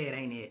 Pre-med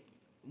ain't it.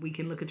 We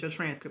can look at your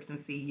transcripts and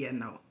see, yeah,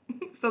 no.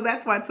 So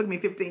that's why it took me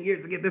 15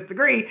 years to get this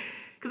degree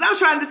because I was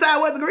trying to decide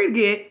what degree to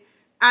get.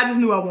 I just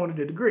knew I wanted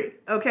a degree,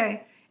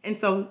 okay? And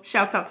so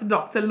shouts out to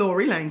Dr.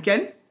 Lori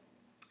Lincoln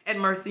at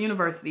Mercer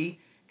University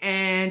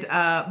and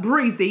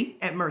Breezy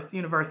at Mercer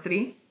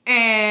University.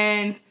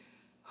 And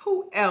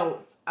who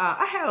else?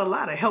 I had a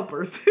lot of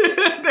helpers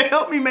that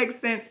helped me make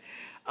sense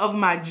of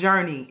my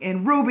journey.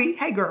 And Ruby,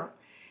 hey girl.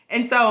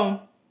 And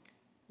so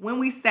when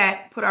we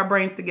put our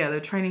brains together,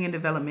 training and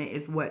development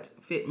is what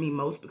fit me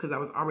most because I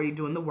was already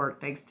doing the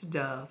work thanks to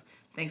Dove,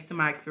 thanks to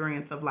my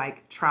experience of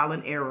like trial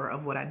and error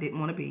of what I didn't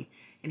want to be.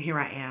 And here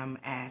I am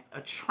as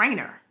a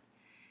trainer.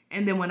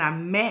 And then when I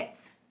met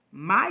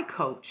my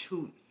coach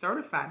who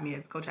certified me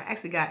as a coach, I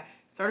actually got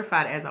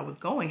certified as I was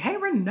going. Hey,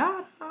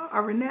 Renata.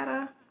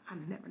 I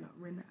never know.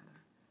 Renata.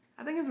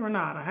 I think it's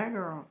Renata. Hey,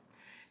 girl.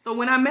 So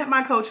when I met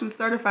my coach who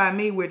certified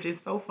me, which is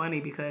so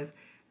funny because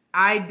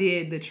I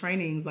did the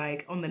trainings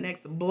like on the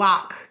next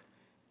block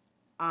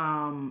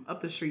up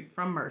the street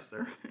from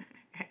Mercer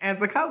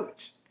as a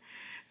coach.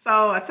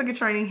 So I took a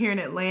training here in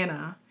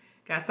Atlanta,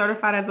 got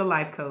certified as a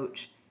life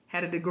coach,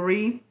 had a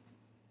degree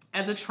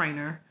as a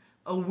trainer,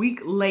 A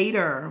week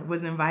later,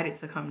 was invited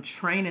to come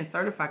train and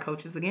certify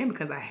coaches again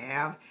because I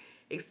have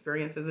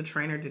experience as a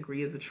trainer,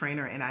 degree as a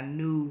trainer, and I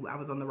knew I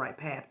was on the right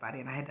path by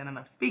then. I had done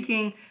enough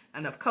speaking,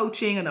 enough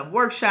coaching, enough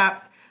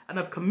workshops,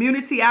 enough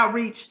community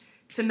outreach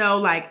to know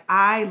like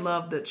I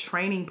love the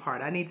training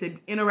part. I need to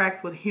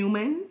interact with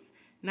humans,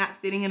 not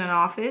sitting in an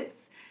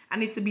office. I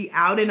need to be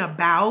out and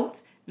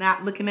about,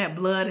 not looking at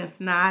blood and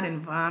snot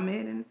and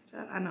vomit and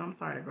stuff. I know, I'm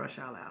sorry to gross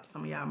y'all out.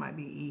 Some of y'all might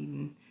be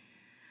eating.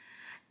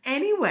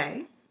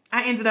 Anyway,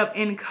 I ended up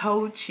in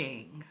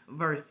coaching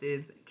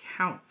versus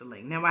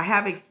counseling. Now, I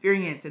have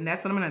experience, and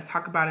that's what I'm going to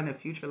talk about in a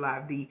future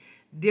live, the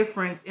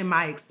difference in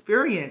my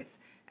experience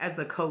as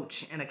a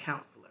coach and a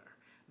counselor.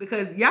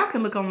 Because y'all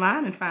can look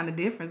online and find the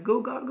difference.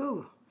 Go to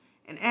Google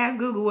and ask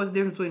Google what's the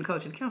difference between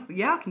coach and counselor.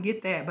 Y'all can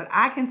get that, but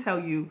I can tell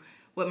you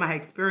what my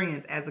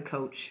experience as a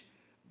coach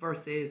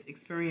versus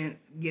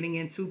experience getting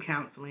into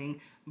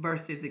counseling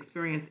versus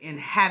experience in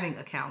having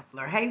a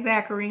counselor. Hey,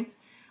 Zachary.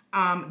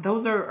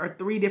 Those are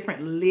three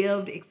different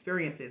lived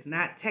experiences,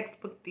 not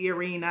textbook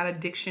theory, not a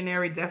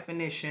dictionary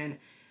definition.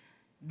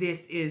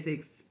 This is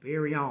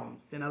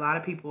experience. And a lot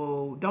of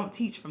people don't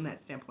teach from that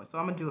standpoint. So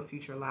I'm going to do a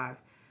future live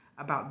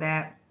about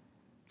that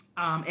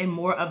and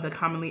more of the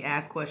commonly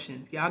asked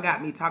questions. Y'all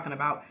got me talking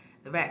about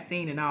the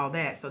vaccine and all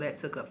that. So that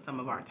took up some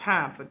of our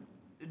time for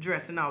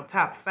addressing our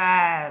top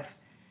 5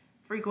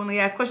 frequently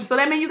asked questions. So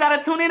that means you got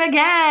to tune in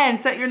again,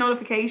 set your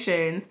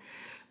notifications.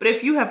 But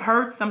if you have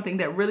heard something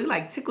that really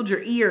like tickled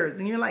your ears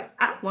and you're like,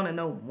 I want to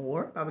know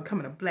more about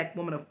becoming a Black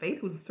woman of faith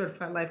who's a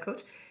certified life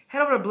coach,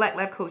 head over to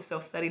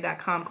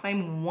blacklifecoachselfstudy.com,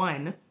 claim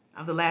one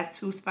of the last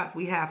 2 spots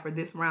we have for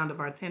this round of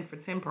our 10 for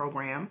 10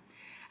 program.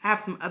 I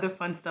have some other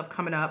fun stuff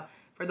coming up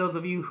for those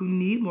of you who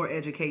need more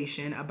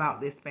education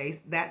about this space.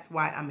 That's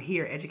why I'm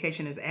here.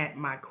 Education is at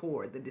my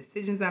core. The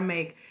decisions I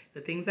make,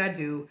 the things I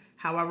do,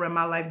 how I run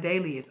my life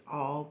daily is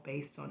all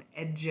based on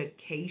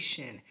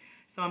education.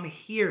 So I'm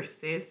here,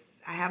 sis.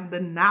 I have the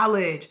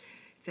knowledge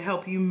to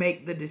help you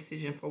make the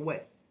decision for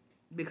what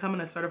becoming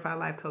a certified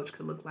life coach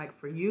could look like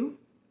for you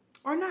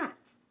or not.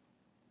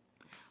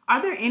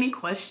 Are there any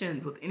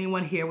questions with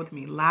anyone here with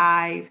me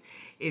live?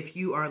 If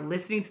you are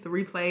listening to the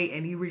replay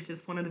and you reach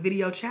this point of the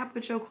video, chat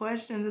with your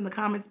questions in the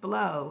comments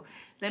below.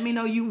 Let me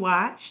know you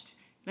watched.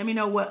 Let me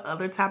know what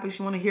other topics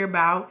you want to hear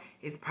about.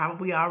 It's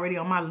probably already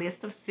on my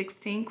list of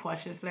 16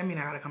 questions. So that means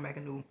I got to come back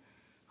and do a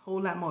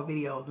whole lot more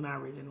videos than I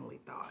originally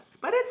thought.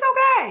 But it's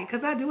okay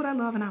because I do what I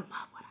love and I love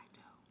what I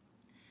do.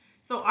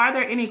 So are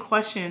there any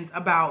questions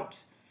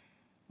about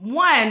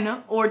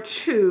one or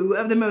two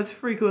of the most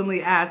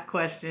frequently asked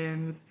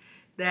questions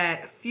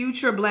that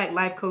future Black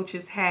life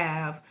coaches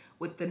have,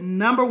 with the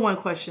number one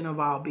question of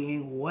all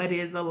being, what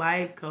is a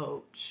life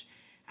coach?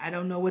 I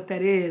don't know what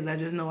that is. I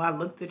just know I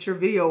looked at your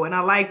video and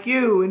I like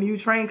you and you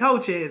train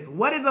coaches.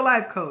 What is a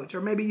life coach?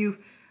 Or maybe you've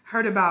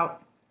heard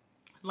about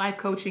life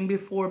coaching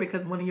before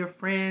because one of your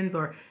friends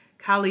or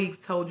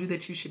colleagues told you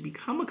that you should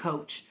become a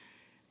coach,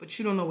 but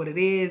you don't know what it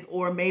is.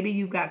 Or maybe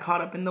you've got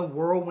caught up in the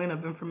whirlwind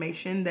of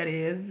information that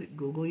is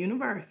Google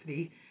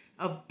University,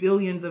 of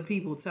billions of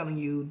people telling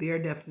you their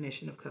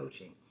definition of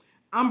coaching.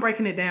 I'm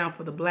breaking it down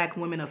for the Black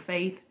women of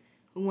faith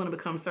who want to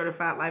become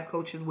certified life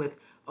coaches with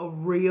a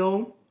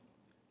real,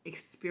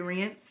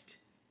 experienced,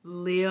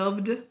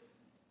 lived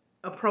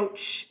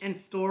approach and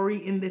story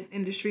in this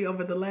industry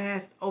over the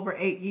last over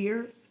 8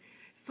 years.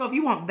 So if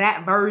you want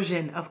that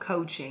version of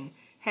coaching,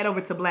 head over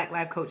to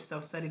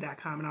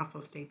blacklifecoachselfstudy.com and also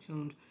stay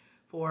tuned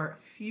for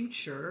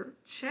future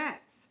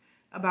chats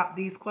about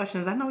these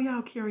questions. I know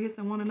y'all curious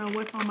and want to know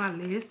what's on my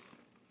list.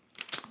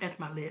 That's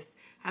my list.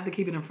 I have to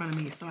keep it in front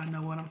of me so I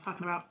know what I'm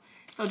talking about.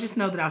 So just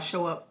know that I'll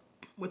show up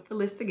with the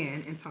list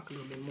again and talk a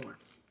little bit more.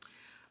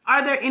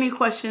 Are there any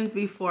questions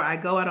before I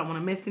go? I don't want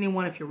to miss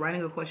anyone. If you're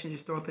writing a question,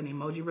 just throw up an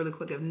emoji really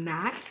quick. If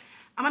not,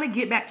 I'm going to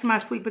get back to my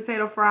sweet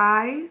potato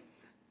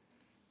fries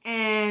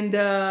and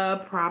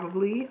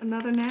probably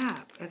another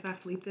nap as I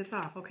sleep this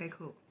off. Okay,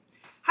 cool.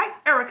 Hi,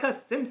 Erica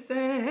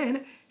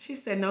Simpson. She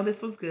said, no,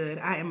 this was good.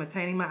 I am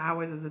attaining my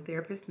hours as a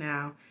therapist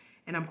now,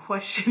 and I'm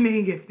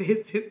questioning if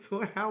this is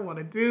what I want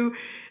to do.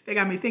 They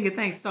got me thinking,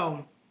 thanks.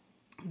 So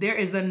there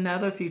is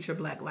another future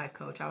Black life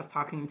coach I was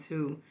talking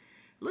to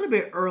a little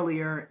bit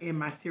earlier in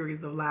my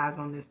series of lives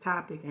on this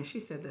topic, and she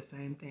said the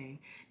same thing.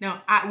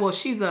 Now,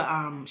 she's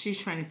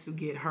training to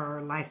get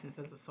her license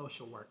as a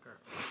social worker.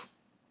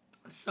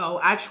 So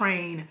I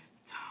train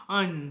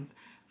tons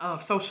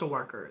of social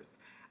workers.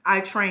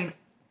 I train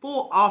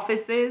full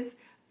offices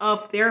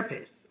of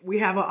therapists. We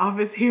have an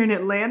office here in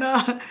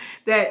Atlanta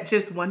that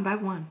just one by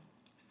one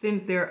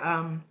sends their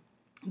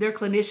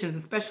clinicians,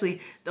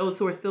 especially those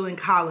who are still in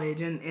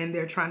college and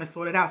they're trying to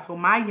sort it out. So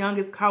my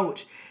youngest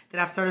coach that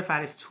I've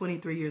certified is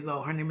 23 years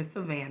old. Her name is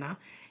Savannah,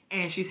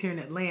 and she's here in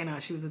Atlanta.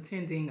 She was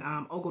attending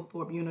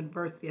Oglethorpe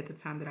University at the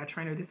time that I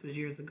trained her. This was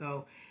years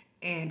ago.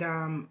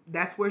 And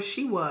that's where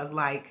she was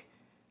like,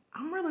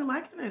 I'm really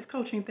liking this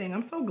coaching thing.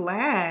 I'm so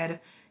glad,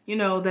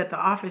 that the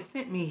office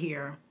sent me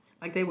here.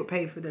 Like they would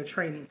pay for their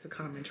training to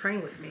come and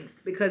train with me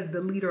because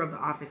the leader of the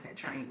office had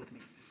trained with me.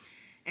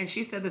 And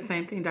she said the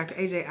same thing, Dr.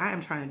 AJ. I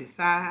am trying to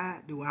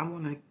decide, do I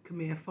want to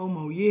commit 4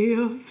 more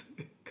years?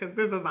 Because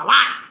this is a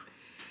lot.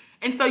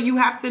 And so you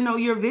have to know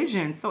your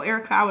vision. So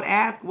Erica, I would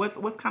ask,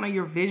 what's kind of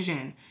your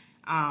vision?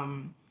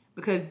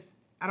 Because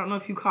I don't know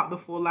if you caught the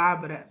full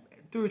live, but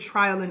through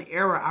trial and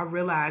error, I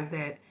realized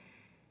that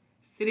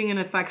sitting in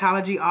a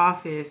psychology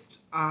office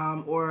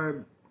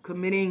or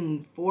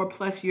committing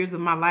 4+ years of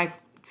my life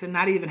to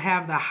not even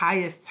have the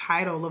highest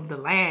title of the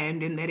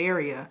land in that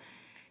area,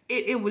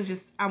 it was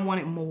just, I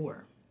wanted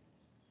more.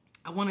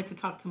 I wanted to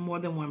talk to more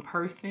than one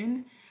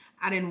person.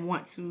 I didn't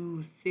want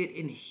to sit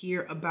and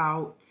hear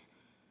about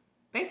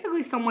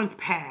basically someone's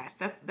past.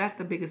 That's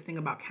the biggest thing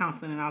about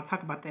counseling, and I'll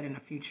talk about that in a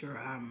future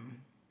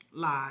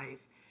live.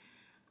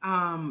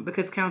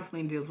 Because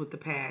counseling deals with the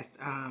past,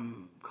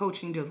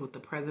 coaching deals with the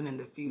present and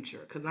the future.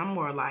 Because I'm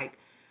more like,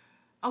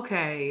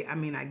 okay, I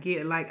mean, I get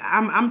it. Like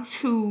I'm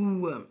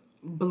too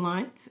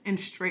blunt and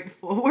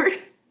straightforward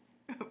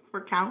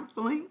for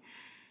counseling.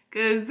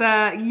 Cause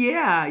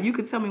yeah, you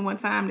could tell me one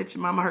time that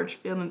your mama hurt your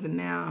feelings, and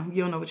now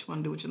you don't know what you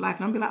want to do with your life,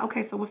 and I'll be like,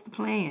 okay, so what's the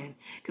plan?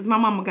 Cause my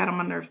mama got on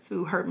my nerves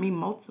too, hurt me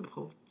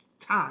multiple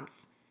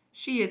times.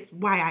 She is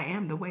why I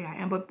am the way I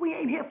am, but we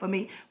ain't here for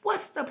me.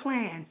 What's the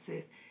plan,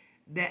 sis?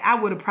 That I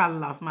would have probably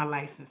lost my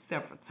license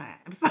several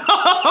times. So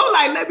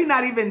like, let me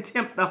not even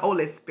tempt the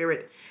Holy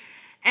Spirit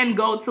and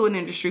go to an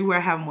industry where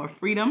I have more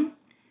freedom.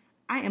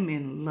 I am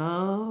in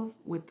love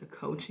with the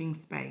coaching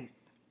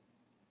space.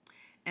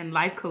 And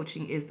life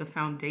coaching is the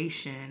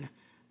foundation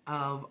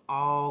of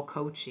all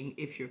coaching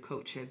if your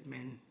coach has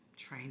been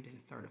trained and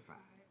certified.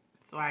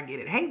 So I get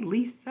it. Hey,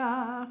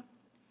 Lisa.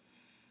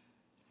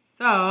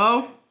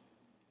 So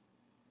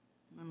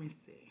let me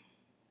see.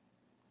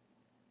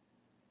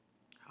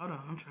 Hold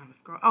on. I'm trying to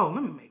scroll. Oh,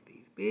 let me make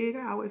these big.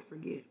 I always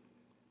forget.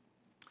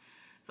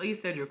 So you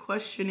said you're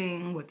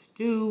questioning what to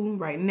do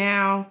right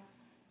now.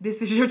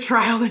 This is your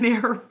trial and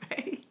error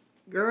phase,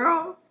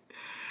 girl.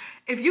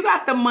 If you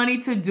got the money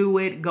to do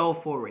it, go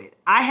for it.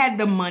 I had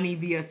the money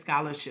via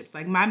scholarships.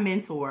 Like my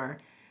mentor,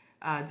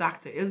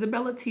 Dr.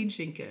 Isabella T.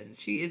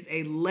 Jenkins, she is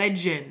a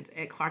legend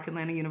at Clark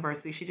Atlanta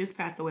University. She just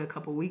passed away a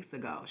couple weeks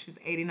ago. She's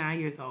 89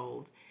 years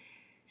old.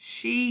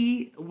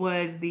 She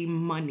was the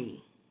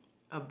money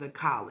of the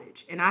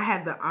college. And I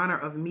had the honor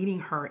of meeting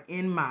her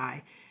in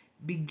my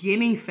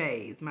beginning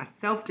phase, my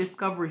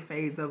self-discovery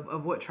phase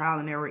of what trial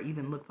and error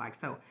even looked like.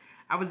 So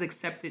I was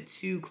accepted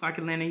to Clark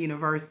Atlanta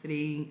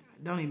University.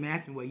 Don't even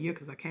ask me what year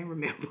because I can't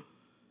remember.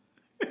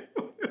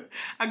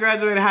 I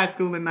graduated high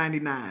school in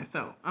 99,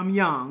 so I'm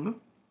young.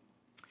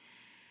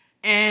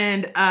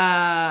 And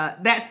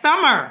that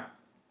summer,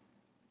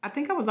 I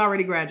think I was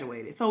already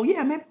graduated. So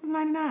yeah, maybe it was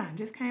 99.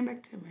 Just came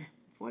back to me.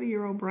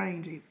 40-year-old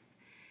brain, Jesus.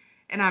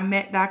 And I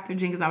met Dr.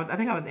 Jenkins. I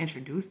think I was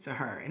introduced to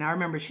her. And I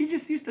remember she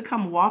just used to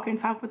come walk and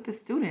talk with the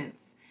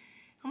students.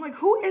 I'm like,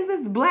 who is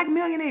this black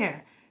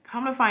millionaire?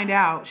 Come to find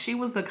out, she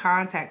was the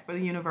contact for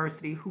the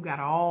university who got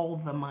all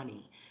the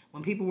money.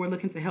 When people were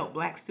looking to help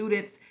black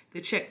students,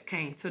 the checks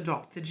came to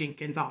Dr.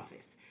 Jenkins'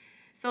 office.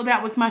 So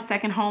that was my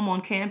second home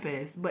on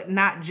campus, but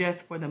not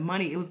just for the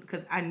money. It was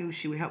because I knew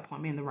she would help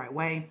point me in the right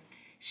way.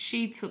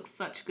 She took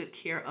such good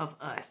care of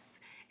us.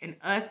 And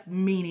us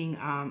meaning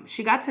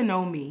she got to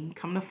know me.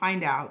 Come to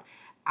find out,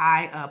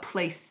 I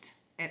placed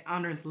at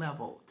honors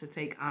level to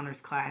take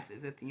honors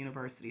classes at the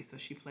university. So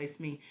she placed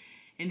me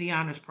in the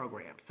honors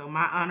program. So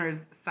my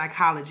honors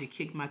psychology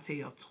kicked my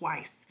tail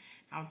twice.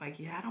 I was like,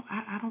 yeah,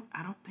 I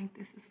don't think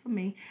this is for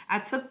me. I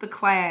took the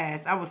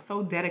class. I was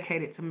so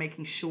dedicated to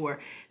making sure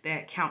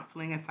that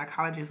counseling and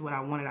psychology is what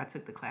I wanted. I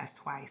took the class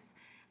twice.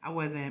 I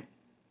wasn't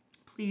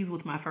pleased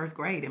with my first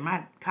grade, and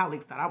my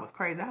colleagues thought I was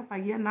crazy. I was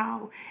like, yeah,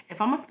 no,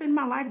 if I'm gonna spend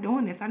my life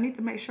doing this, I need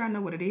to make sure I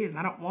know what it is.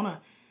 I don't want to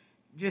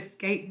just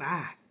skate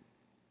by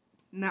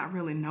not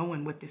really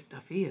knowing what this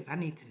stuff is. I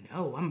need to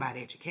know. I'm about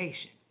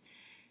education.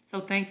 So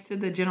thanks to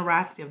the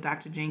generosity of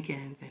Dr.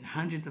 Jenkins and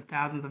hundreds of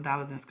thousands of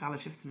dollars in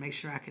scholarships to make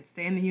sure I could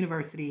stay in the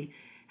university,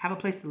 have a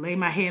place to lay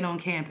my head on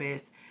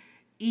campus,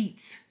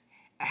 eat,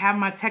 have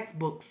my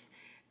textbooks,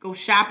 go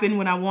shopping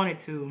when I wanted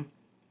to,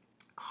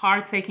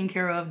 car taken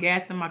care of,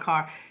 gas in my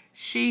car.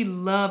 She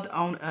loved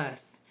on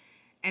us.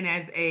 And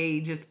as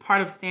a just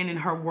part of staying in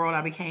her world,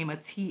 I became a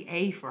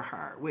TA for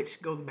her, which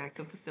goes back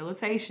to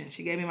facilitation.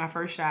 She gave me my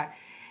first shot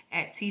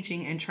at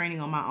teaching and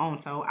training on my own.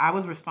 So I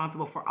was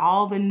responsible for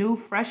all the new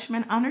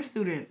freshman honor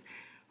students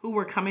who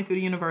were coming through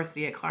the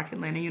university at Clark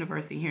Atlanta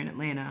University here in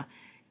Atlanta.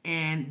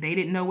 And they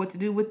didn't know what to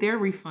do with their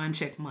refund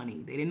check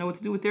money. They didn't know what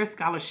to do with their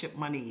scholarship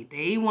money.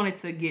 They wanted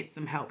to get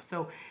some help.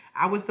 So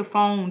I was the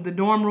phone, the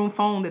dorm room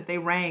phone that they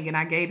rang, and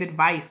I gave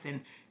advice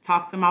and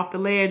talked them off the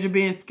ledge of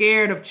being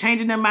scared of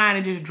changing their mind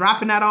and just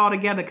dropping that all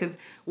together because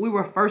we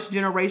were first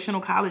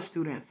generational college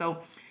students. So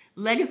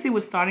legacy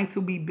was starting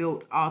to be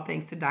built, all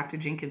thanks to Dr.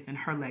 Jenkins and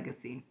her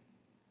legacy.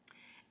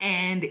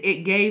 And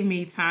it gave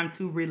me time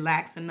to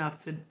relax enough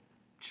to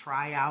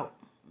try out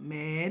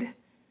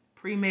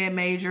pre-med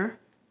major,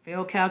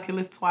 failed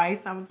calculus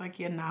twice. I was like,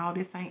 yeah, no,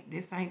 this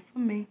ain't for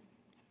me.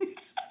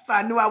 So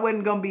I knew I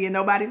wasn't gonna be in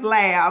nobody's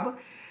lab.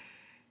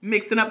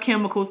 mixing up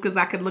chemicals because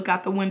I could look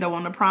out the window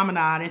on the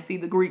promenade and see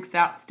the Greeks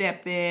out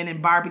stepping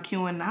and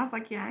barbecuing. And I was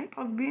like, yeah, I ain't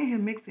supposed to be in here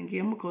mixing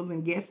chemicals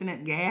and guessing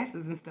at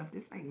gases and stuff.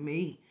 This ain't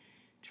me.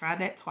 Tried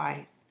that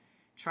twice.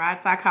 Tried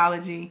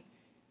psychology.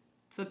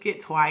 Took it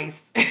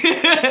twice.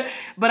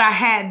 But I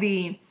had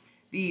the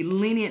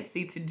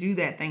leniency to do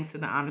that thanks to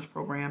the honors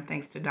program,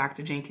 thanks to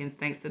Dr. Jenkins,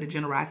 thanks to the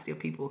generosity of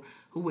people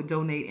who would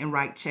donate and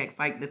write checks,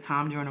 like the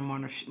Tom Joyner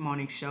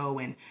morning show.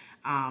 And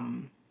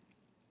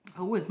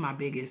who was my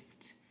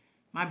biggest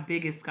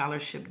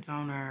scholarship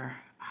donor?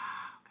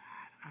 Oh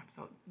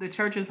God, the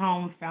Church's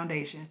Homes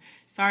Foundation.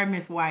 Sorry,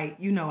 Miss White,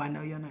 I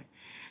know your name.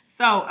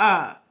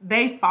 So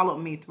they followed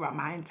me throughout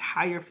my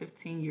entire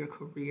 15-year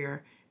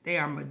career. They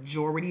are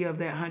majority of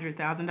that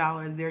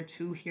 $100,000. There are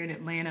two here in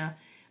Atlanta.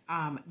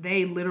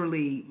 They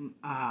literally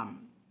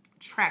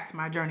tracked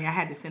my journey. I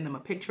had to send them a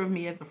picture of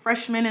me as a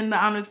freshman in the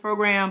honors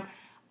program,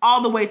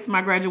 all the way to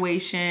my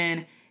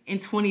graduation in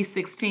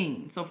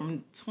 2016. So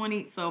from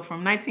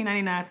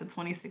 1999 to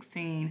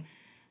 2016,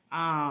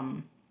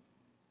 and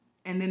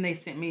then they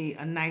sent me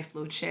a nice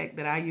little check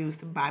that I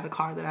used to buy the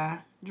car that I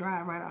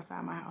drive right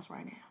outside my house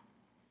right now,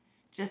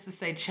 just to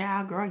say,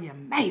 child, girl, you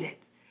made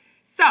it.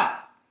 So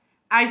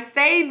I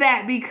say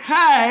that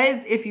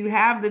because if you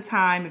have the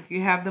time, if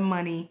you have the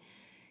money,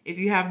 if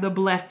you have the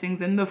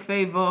blessings and the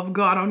favor of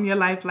God on your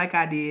life like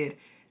I did,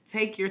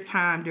 take your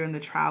time during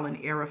the trial and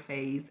error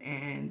phase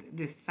and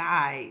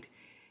decide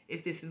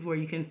if this is where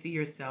you can see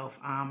yourself.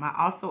 I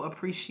also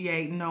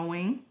appreciate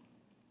knowing,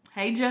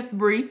 hey, Just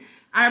Bree,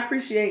 I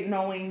appreciate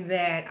knowing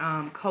that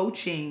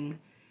coaching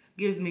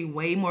gives me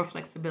way more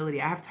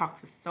flexibility. I have talked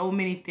to so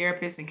many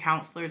therapists and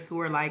counselors who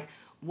are like,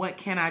 what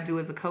can I do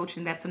as a coach?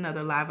 And that's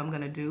another live I'm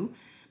going to do,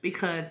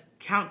 because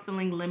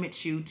counseling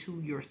limits you to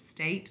your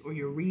state or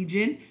your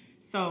region.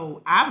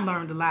 So I've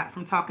learned a lot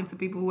from talking to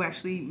people who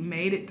actually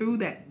made it through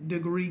that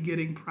degree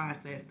getting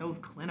process, those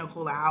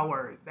clinical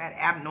hours, that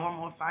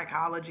abnormal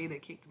psychology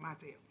that kicked my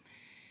tail.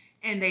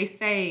 And they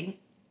say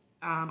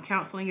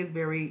counseling is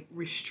very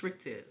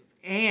restrictive.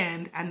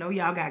 And I know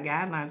y'all got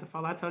guidelines. If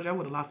all I told you, I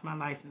would have lost my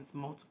license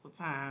multiple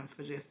times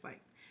for just like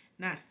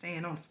not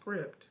staying on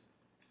script.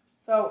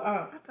 So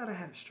I thought I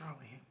had a straw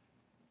in here.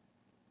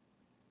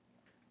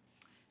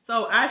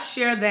 So I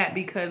share that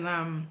because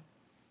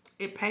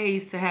it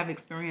pays to have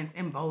experience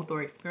in both,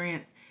 or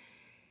experience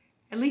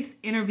at least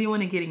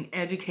interviewing and getting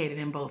educated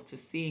in both, to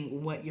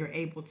seeing what you're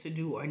able to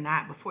do or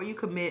not before you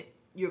commit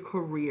your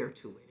career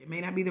to it. It may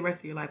not be the rest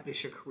of your life, but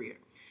it's your career.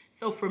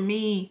 So for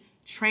me,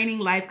 training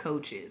life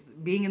coaches,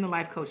 being in the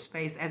life coach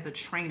space as a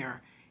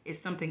trainer,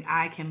 is something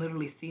I can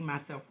literally see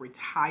myself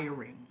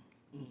retiring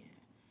in.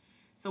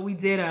 So we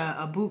did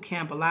a boot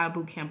camp, a live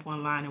boot camp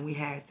online, and we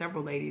had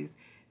several ladies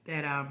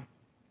that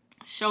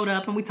showed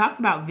up, and we talked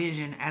about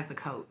vision as a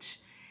coach.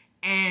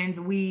 And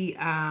we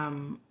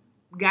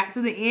got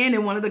to the end,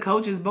 and one of the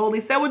coaches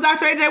boldly said, well,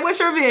 Dr. AJ, what's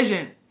your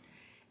vision?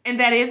 And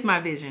that is my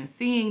vision,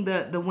 seeing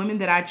the women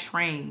that I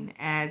train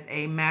as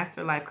a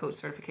master life coach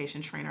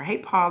certification trainer. Hey,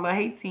 Paula.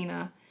 Hey,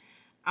 Tina.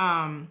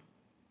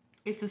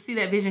 Is to see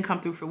that vision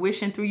come through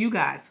fruition through you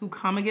guys who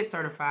come and get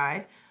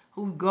certified,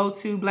 who go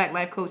to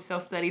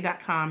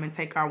blacklifecoachselfstudy.com and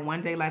take our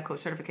one-day life coach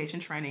certification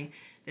training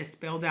that's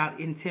spelled out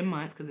in 10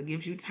 months, because it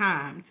gives you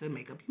time to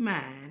make up your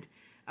mind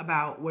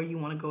about where you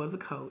want to go as a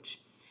coach.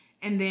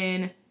 And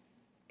then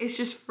it's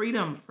just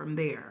freedom from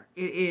there.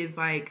 It is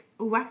like,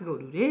 oh, I could go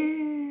do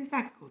this,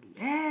 I could go do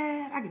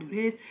that, I could do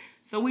this.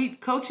 So we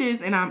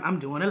coaches, and I'm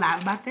doing a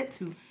lot about that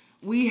too.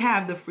 We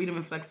have the freedom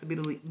and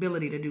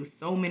flexibility to do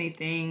so many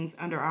things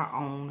under our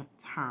own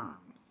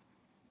terms.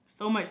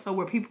 So much so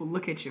where people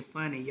look at you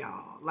funny,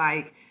 y'all.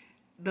 Like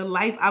the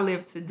life I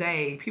live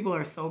today, people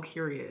are so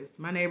curious.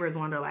 My neighbors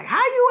wonder, like,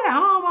 how you at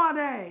home all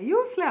day?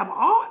 You slept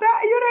all day?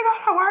 You didn't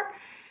go to work?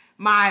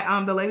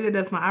 The lady that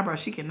does my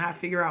eyebrows, she cannot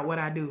figure out what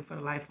I do for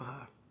the life of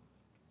her.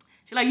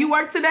 She's like, you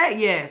work today?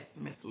 Yes,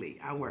 Miss Lee,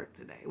 I work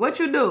today. What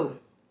you do?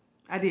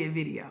 I did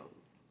videos.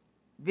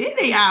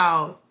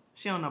 Videos?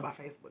 She don't know about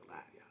Facebook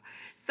Live, y'all.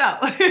 So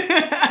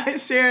I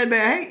shared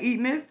that. Hey,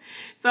 Eatness.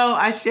 So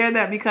I share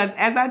that because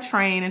as I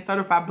train and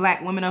certify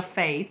Black women of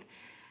faith,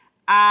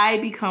 I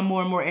become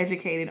more and more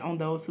educated on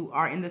those who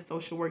are in the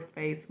social work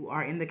space, who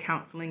are in the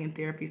counseling and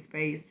therapy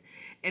space,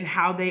 and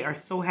how they are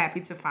so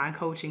happy to find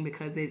coaching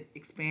because it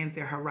expands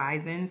their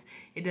horizons.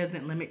 It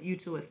doesn't limit you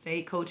to a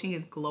state. Coaching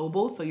is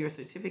global, so your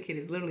certificate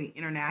is literally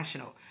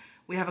international.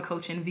 We have a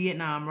coach in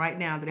Vietnam right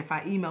now that if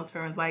I emailed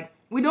her and was like,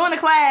 we're doing a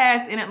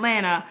class in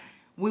Atlanta,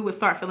 we would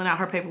start filling out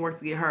her paperwork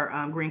to get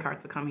her green card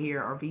to come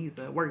here, or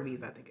visa, work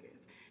visa, I think it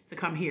is, to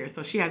come here.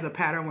 So she has a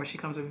pattern where she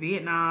comes to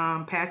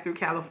Vietnam, pass through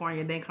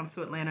California, then comes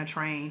to Atlanta,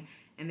 train,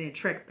 and then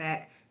trek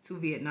back to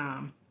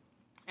Vietnam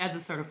as a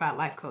certified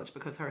life coach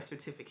because her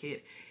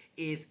certificate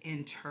is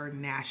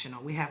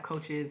international. We have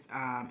coaches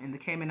in the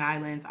Cayman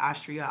Islands,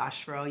 Austria,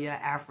 Australia,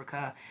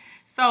 Africa.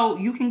 So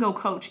you can go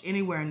coach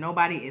anywhere.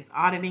 Nobody is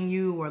auditing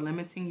you or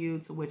limiting you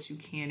to what you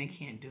can and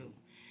can't do.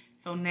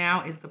 So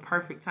now is the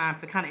perfect time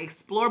to kind of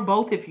explore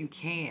both if you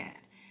can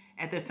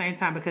at the same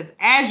time, because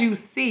as you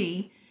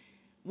see,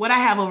 what I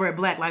have over at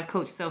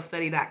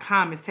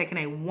blacklifecoachselfstudy.com is taking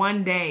a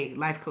 1-day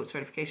life coach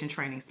certification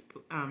training,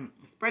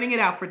 spreading it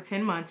out for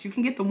 10 months. You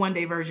can get the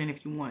 1-day version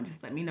if you want.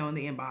 Just let me know in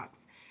the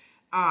inbox.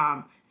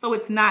 So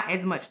it's not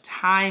as much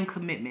time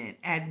commitment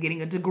as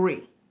getting a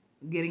degree,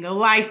 getting a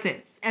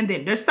license, and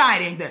then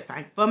deciding this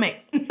ain't for me.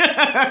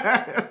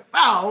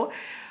 So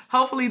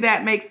hopefully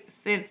that makes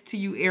sense to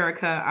you,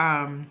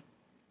 Erica.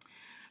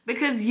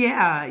 Because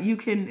yeah, you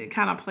can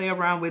kind of play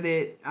around with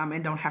it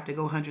and don't have to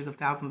go hundreds of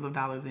thousands of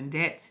dollars in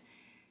debt.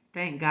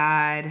 Thank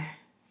God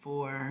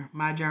for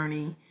my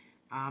journey.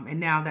 And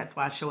now that's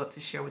why I show up to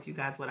share with you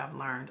guys what I've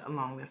learned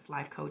along this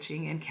life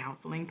coaching and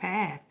counseling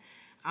path.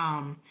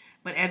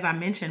 But as I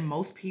mentioned,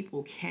 most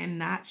people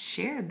cannot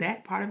share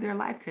that part of their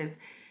life because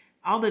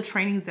all the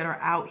trainings that are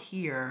out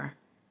here,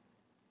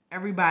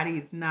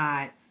 everybody's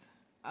not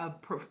a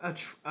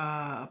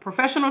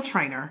professional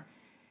trainer.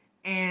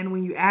 And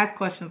when you ask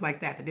questions like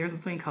that, the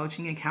difference between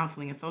coaching and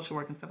counseling and social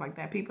work and stuff like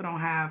that, people don't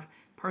have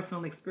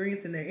personal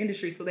experience in their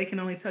industry, so they can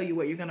only tell you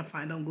what you're going to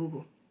find on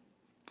Google.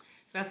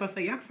 So that's why I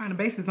say y'all can find the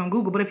basics on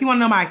Google. But if you want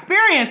to know my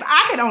experience,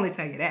 I can only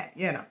tell you that,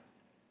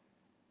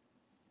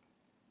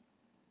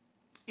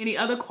 Any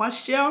other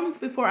questions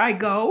before I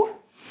go?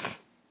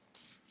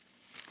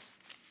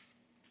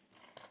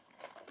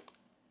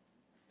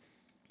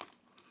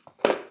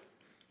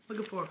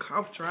 Looking for a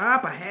cough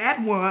drop. I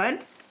had one.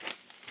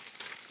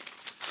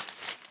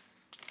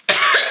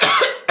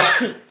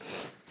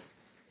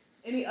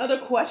 Any other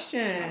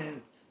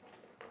questions?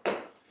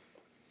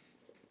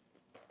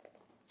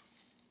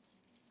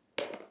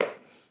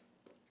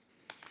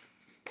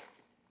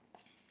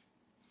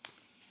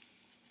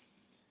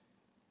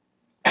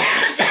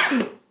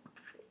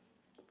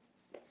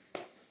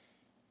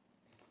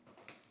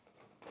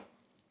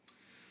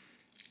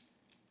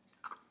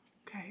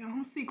 Okay, I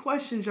don't see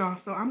questions, y'all.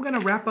 So I'm going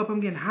to wrap up. I'm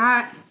getting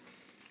hot.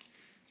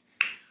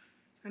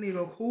 I need to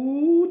go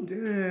cool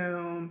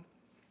down.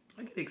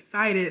 I get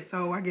excited,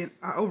 so I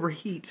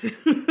overheat.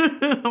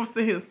 I'm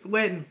sitting here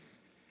sweating.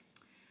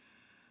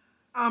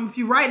 If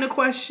you're writing a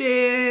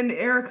question,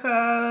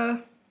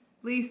 Erica,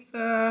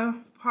 Lisa,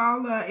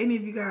 Paula, any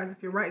of you guys,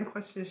 if you're writing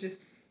questions, just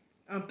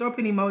throw up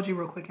an emoji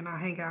real quick and I'll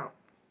hang out.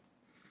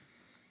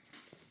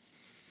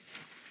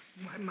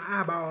 Wipe my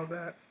eyeballs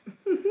out.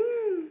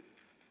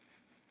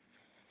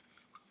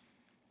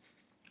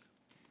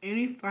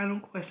 Any final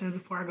questions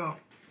before I go?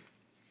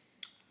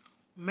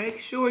 Make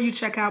sure you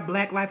check out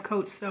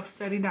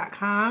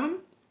blacklifecoachselfstudy.com.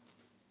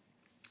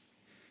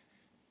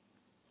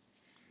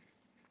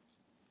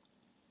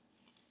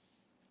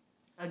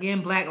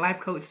 Again,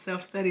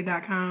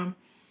 blacklifecoachselfstudy.com.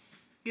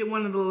 Get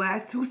one of the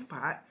last 2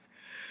 spots.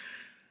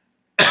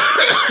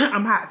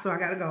 I'm hot, so I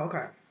gotta go.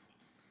 Okay.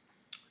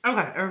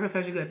 Erica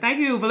says you're good. Thank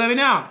you for letting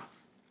me know.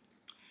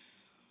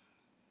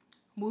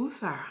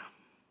 Musa.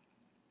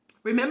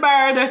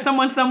 Remember, there's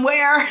someone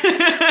somewhere.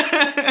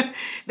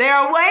 They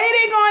are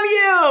waiting on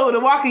you to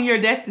walk in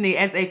your destiny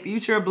as a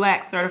future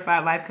Black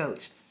certified life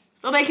coach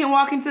so they can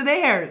walk into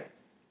theirs.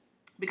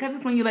 Because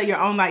it's when you let your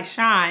own light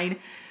shine,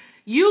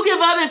 you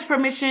give others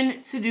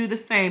permission to do the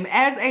same.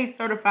 As a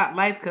certified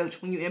life coach,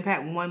 when you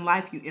impact one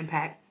life, you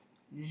impact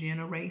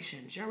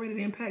generations. Y'all ready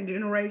to impact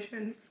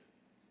generations?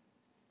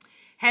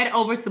 Head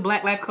over to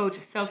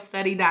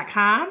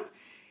blacklifecoachselfstudy.com.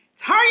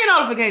 Turn your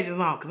notifications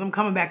on because I'm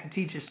coming back to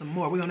teach you some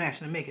more. We're going to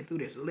actually make it through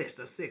this list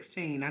of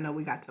 16. I know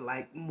we got to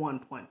like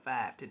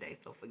 1.5 today,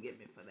 so forgive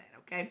me for that,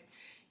 okay?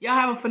 Y'all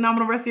have a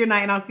phenomenal rest of your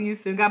night, and I'll see you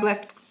soon. God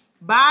bless.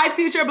 Bye,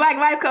 future Black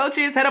Life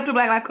Coaches. Head up to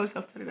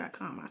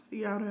blacklifecoachselfstudy.com. I'll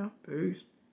see y'all there. Peace.